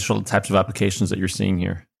sort of initial types of applications that you're seeing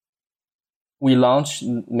here? We launched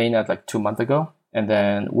mainnet like 2 months ago, and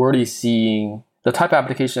then we're already seeing the type of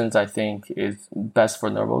applications I think is best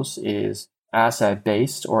for Nervos is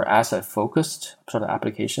asset-based or asset-focused sort of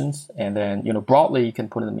applications. And then, broadly, you can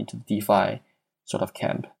put them into DeFi sort of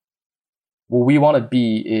camp. What we want to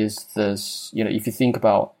be is this, if you think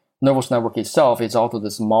about Nervos Network itself, it's also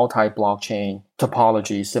this multi-blockchain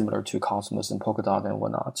topology similar to Cosmos and Polkadot and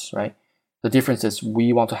whatnot, right? The difference is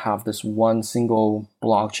we want to have this one single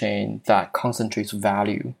blockchain that concentrates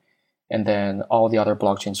value, and then all the other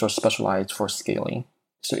blockchains are specialized for scaling.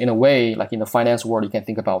 So in a way, like in the finance world, you can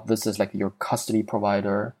think about this as like your custody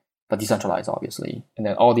provider, but decentralized, obviously. And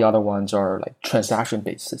then all the other ones are like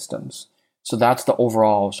transaction-based systems. So that's the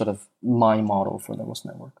overall sort of mind model for Nervos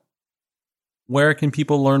Network. Where can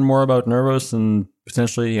people learn more about Nervos and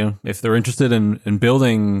potentially, if they're interested in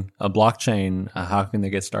building a blockchain, how can they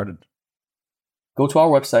get started? Go to our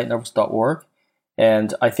website, nervos.org.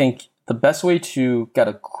 And I think the best way to get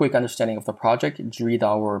a quick understanding of the project is to read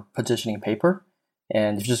our positioning paper.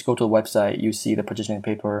 And if you just go to the website, you see the positioning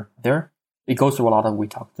paper there. It goes through a lot of what we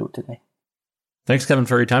talked through today. Thanks, Kevin,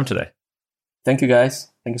 for your time today. Thank you, guys.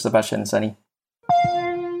 Thank you, Sebastian and Sunny.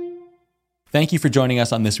 Thank you for joining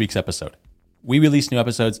us on this week's episode. We release new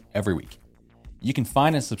episodes every week. You can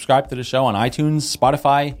find and subscribe to the show on iTunes,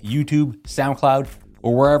 Spotify, YouTube, SoundCloud,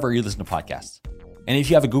 or wherever you listen to podcasts. And if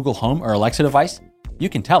you have a Google Home or Alexa device, you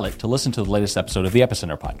can tell it to listen to the latest episode of the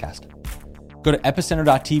Epicenter podcast. Go to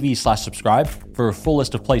epicenter.tv/subscribe for a full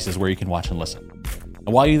list of places where you can watch and listen.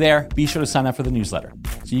 And while you're there, be sure to sign up for the newsletter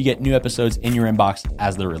so you get new episodes in your inbox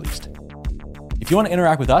as they're released. If you want to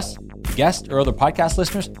interact with us, the guests, or other podcast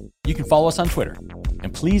listeners, You can follow us on Twitter,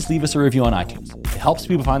 and please leave us a review on iTunes. It helps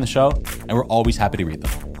people find the show, and we're always happy to read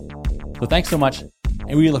them. So thanks so much,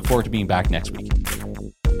 and we look forward to being back next week.